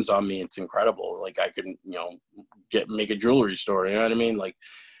gems on me. It's incredible. Like, I could, you know, make a jewelry store. You know what I mean? Like,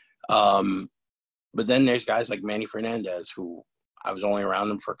 but then there's guys like Manny Fernandez, who I was only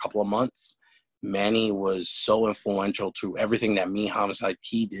around him for a couple of months. Manny was so influential to everything that me, Homicide,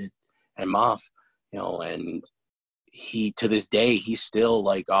 Key did, and Moff, you know, and he, to this day, he's still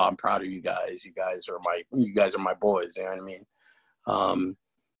like, "Oh, I'm proud of you guys. You guys are my boys." You know what I mean?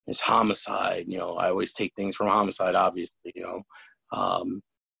 There's Homicide, you know, I always take things from Homicide, obviously, you know,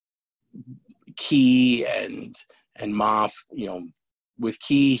 Key and Moff, you know, with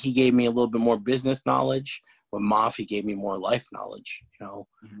Key, he gave me a little bit more business knowledge. With Moff, he gave me more life knowledge, you know.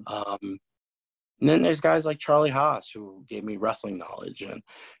 And then there's guys like Charlie Haas, who gave me wrestling knowledge, and,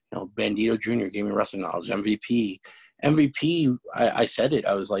 you know, Bandito Jr. gave me wrestling knowledge. MVP, I said it.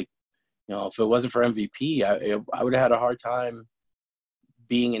 I was like, you know, if it wasn't for MVP, I would have had a hard time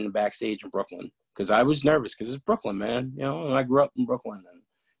being in the backstage in Brooklyn, because I was nervous, because it's Brooklyn, man. You know, and I grew up in Brooklyn, and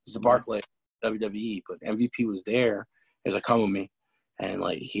it's a Barclay WWE, but MVP was there. He was like, "Come with me," and,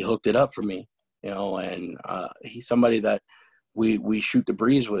 like, he hooked it up for me, you know. And he's somebody that we shoot the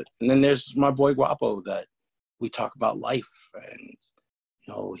breeze with. And then there's my boy Guapo, that we talk about life and,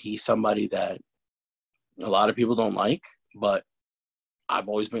 You know, he's somebody that a lot of people don't like, but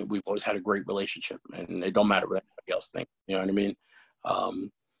we've always had a great relationship, and it don't matter what anybody else thinks. You know what I mean?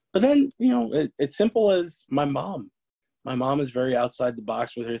 But then, you know, it's simple as my mom. My mom is very outside the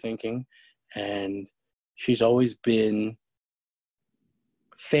box with her thinking, and she's always been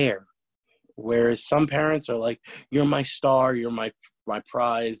fair. Whereas some parents are like, you're my star, you're my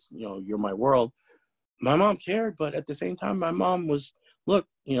prize, you know, you're my world. My mom cared, but at the same time, my mom was, look,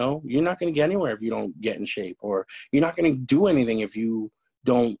 you know, you're not going to get anywhere if you don't get in shape, or you're not going to do anything if you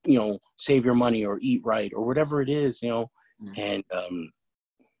don't, you know, save your money or eat right or whatever it is, you know. And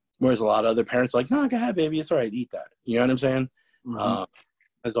whereas a lot of other parents are like, no, go ahead, baby, it's all right, eat that. You know what I'm saying?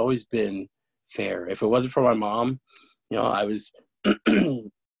 Has always been fair. If it wasn't for my mom, you know, I was,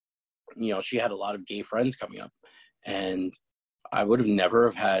 you know, she had a lot of gay friends coming up, and I would have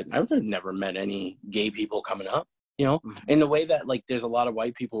nenever met any gay people coming up, you know, in the way that, like, there's a lot of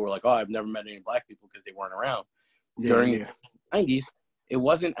white people who are like, oh, I've never met any black people because they weren't around. During the 90s, it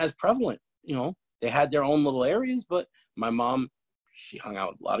wasn't as prevalent, you know. They had their own little areas, but my mom, she hung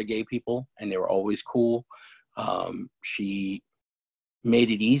out with a lot of gay people, and they were always cool. She made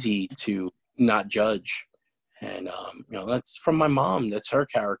it easy to not judge. And, you know, that's from my mom. That's her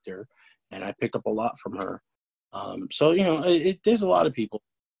character. And I picked up a lot from her. So, you know, there's a lot of people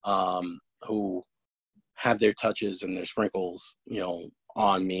who have their touches and their sprinkles, you know,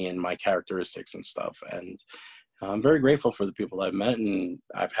 on me and my characteristics and stuff. And I'm very grateful for the people I've met and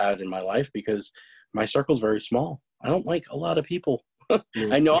I've had in my life, because my circle's very small. I don't like a lot of people.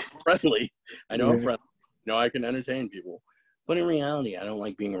 I know I'm friendly. I'm friendly. You know, I can entertain people. But in reality, I don't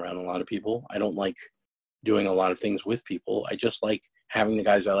like being around a lot of people. I don't like doing a lot of things with people. I just like having the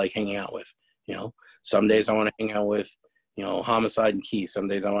guys I like hanging out with. You know, some days I want to hang out with, you know, Homicide and Keith. Some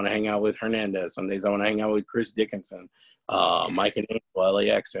days I want to hang out with Hernandez. Some days I want to hang out with Chris Dickinson, Mike and Angel,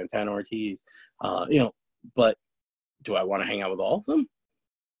 LAX, Santana Ortiz. You know, but do I want to hang out with all of them?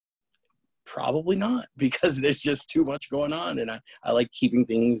 Probably not, because there's just too much going on, and I like keeping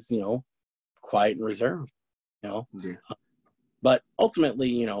things, you know, quiet and reserved, you know. But ultimately,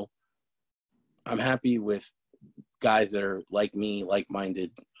 you know, I'm happy with guys that are like me,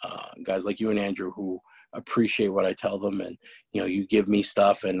 like-minded, guys like you and Andrew who appreciate what I tell them, and, you know, you give me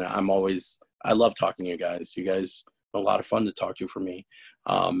stuff, and I love talking to you guys. You guys are a lot of fun to talk to for me.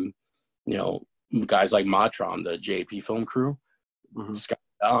 You know, guys like Matron, the JP film crew, Scott,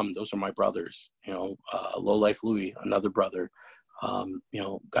 those are my brothers. You know, Low Life Louie, another brother. You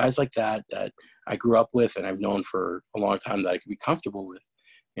know, guys like that I grew up with and I've known for a long time that I could be comfortable with,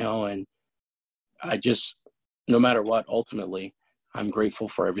 you know. And I just, no matter what, ultimately, I'm grateful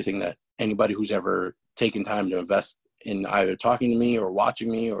for everything that anybody who's ever taken time to invest in either talking to me or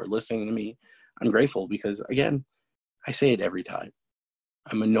watching me or listening to me. I'm grateful because, again, I say it every time.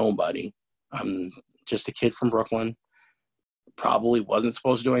 I'm a nobody. I'm just a kid from Brooklyn. Probably wasn't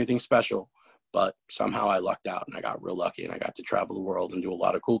supposed to do anything special, but somehow I lucked out and I got real lucky and I got to travel the world and do a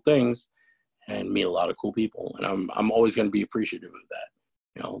lot of cool things and meet a lot of cool people. And I'm always going to be appreciative of that.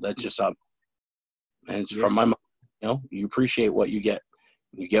 You know, that's just something. And it's from my mom. You know, you appreciate what you get.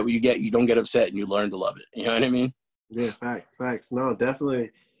 You get what you get. You don't get upset, and you learn to love it. You know what I mean? Yeah, facts. No, definitely.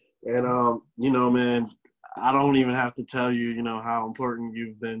 And, you know, man, I don't even have to tell you, you know, how important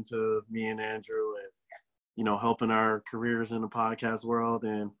you've been to me and Andrew and, you know, helping our careers in the podcast world.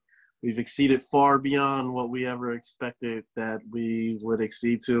 And we've exceeded far beyond what we ever expected that we would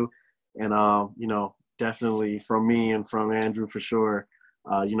exceed to. And, you know, definitely from me and from Andrew for sure,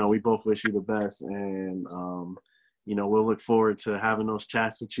 you know, we both wish you the best. And, you know, we'll look forward to having those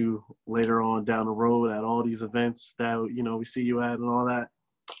chats with you later on down the road at all these events that, you know, we see you at and all that.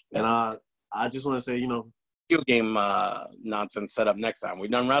 And I just want to say, you know, video game nonsense set up next time.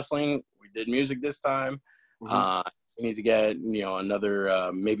 We've done wrestling. We did music this time. We need to get, you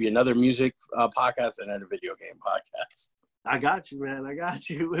know, maybe another music podcast and then a video game podcast. I got you, man. I got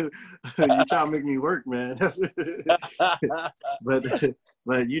you. You trying to make me work, man.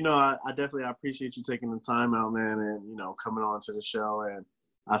 but you know, I definitely appreciate you taking the time out, man, and, you know, coming on to the show. And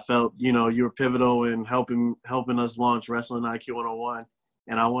I felt, you know, you were pivotal in helping us launch Wrestling IQ 101.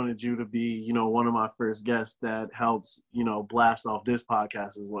 And I wanted you to be, you know, one of my first guests that helps, you know, blast off this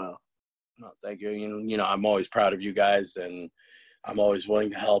podcast as well. No, thank you. You know, I'm always proud of you guys, and I'm always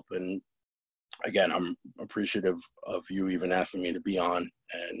willing to help. And again, I'm appreciative of you even asking me to be on.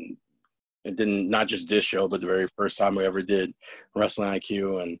 And it didn't, not just this show, but the very first time we ever did Wrestling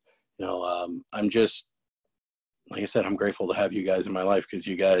IQ. And, you know, I'm just, like I said, I'm grateful to have you guys in my life, because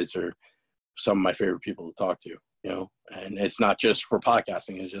you guys are some of my favorite people to talk to, you know. And it's not just for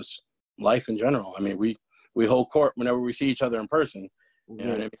podcasting, it's just life in general. I mean, we hold court whenever we see each other in person, You know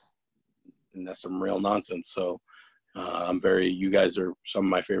what I mean? And that's some real nonsense. So you guys are some of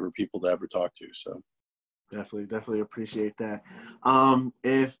my favorite people to ever talk to. So definitely appreciate that.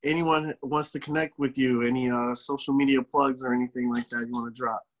 If anyone wants to connect with you, any social media plugs or anything like that you want to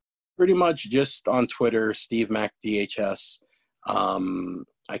drop? Pretty much just on Twitter, Steve Mack DHS.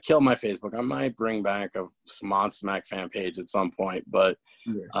 I killed my Facebook. I might bring back a Monsta Mack fan page at some point, but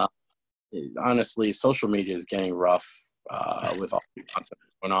honestly, social media is getting rough with all the content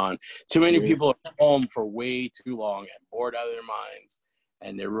going on. Too many people are home for way too long and bored out of their minds,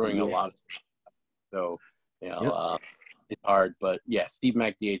 and they're ruining a lot of stuff. So, it's hard. But yeah, Steve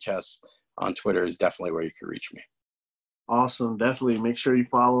Mack DHS on Twitter is definitely where you can reach me. Awesome. Definitely make sure you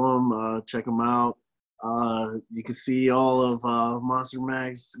follow him, check him out. You can see all of Monsta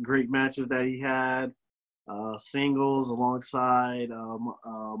Mack's great matches that he had, singles alongside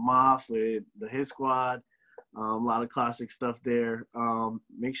Moff with the Hit Squad. A lot of classic stuff there.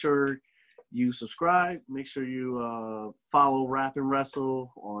 Make sure you subscribe. Make sure you follow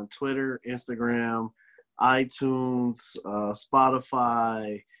RapnWrestle on Twitter, Instagram, iTunes,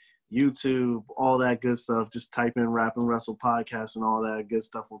 Spotify, YouTube, all that good stuff. Just type in RapnWrestle podcast and all that good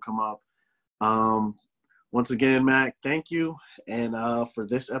stuff will come up. Once again, Mac, thank you. And for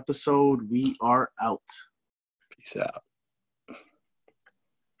this episode, we are out. Peace out.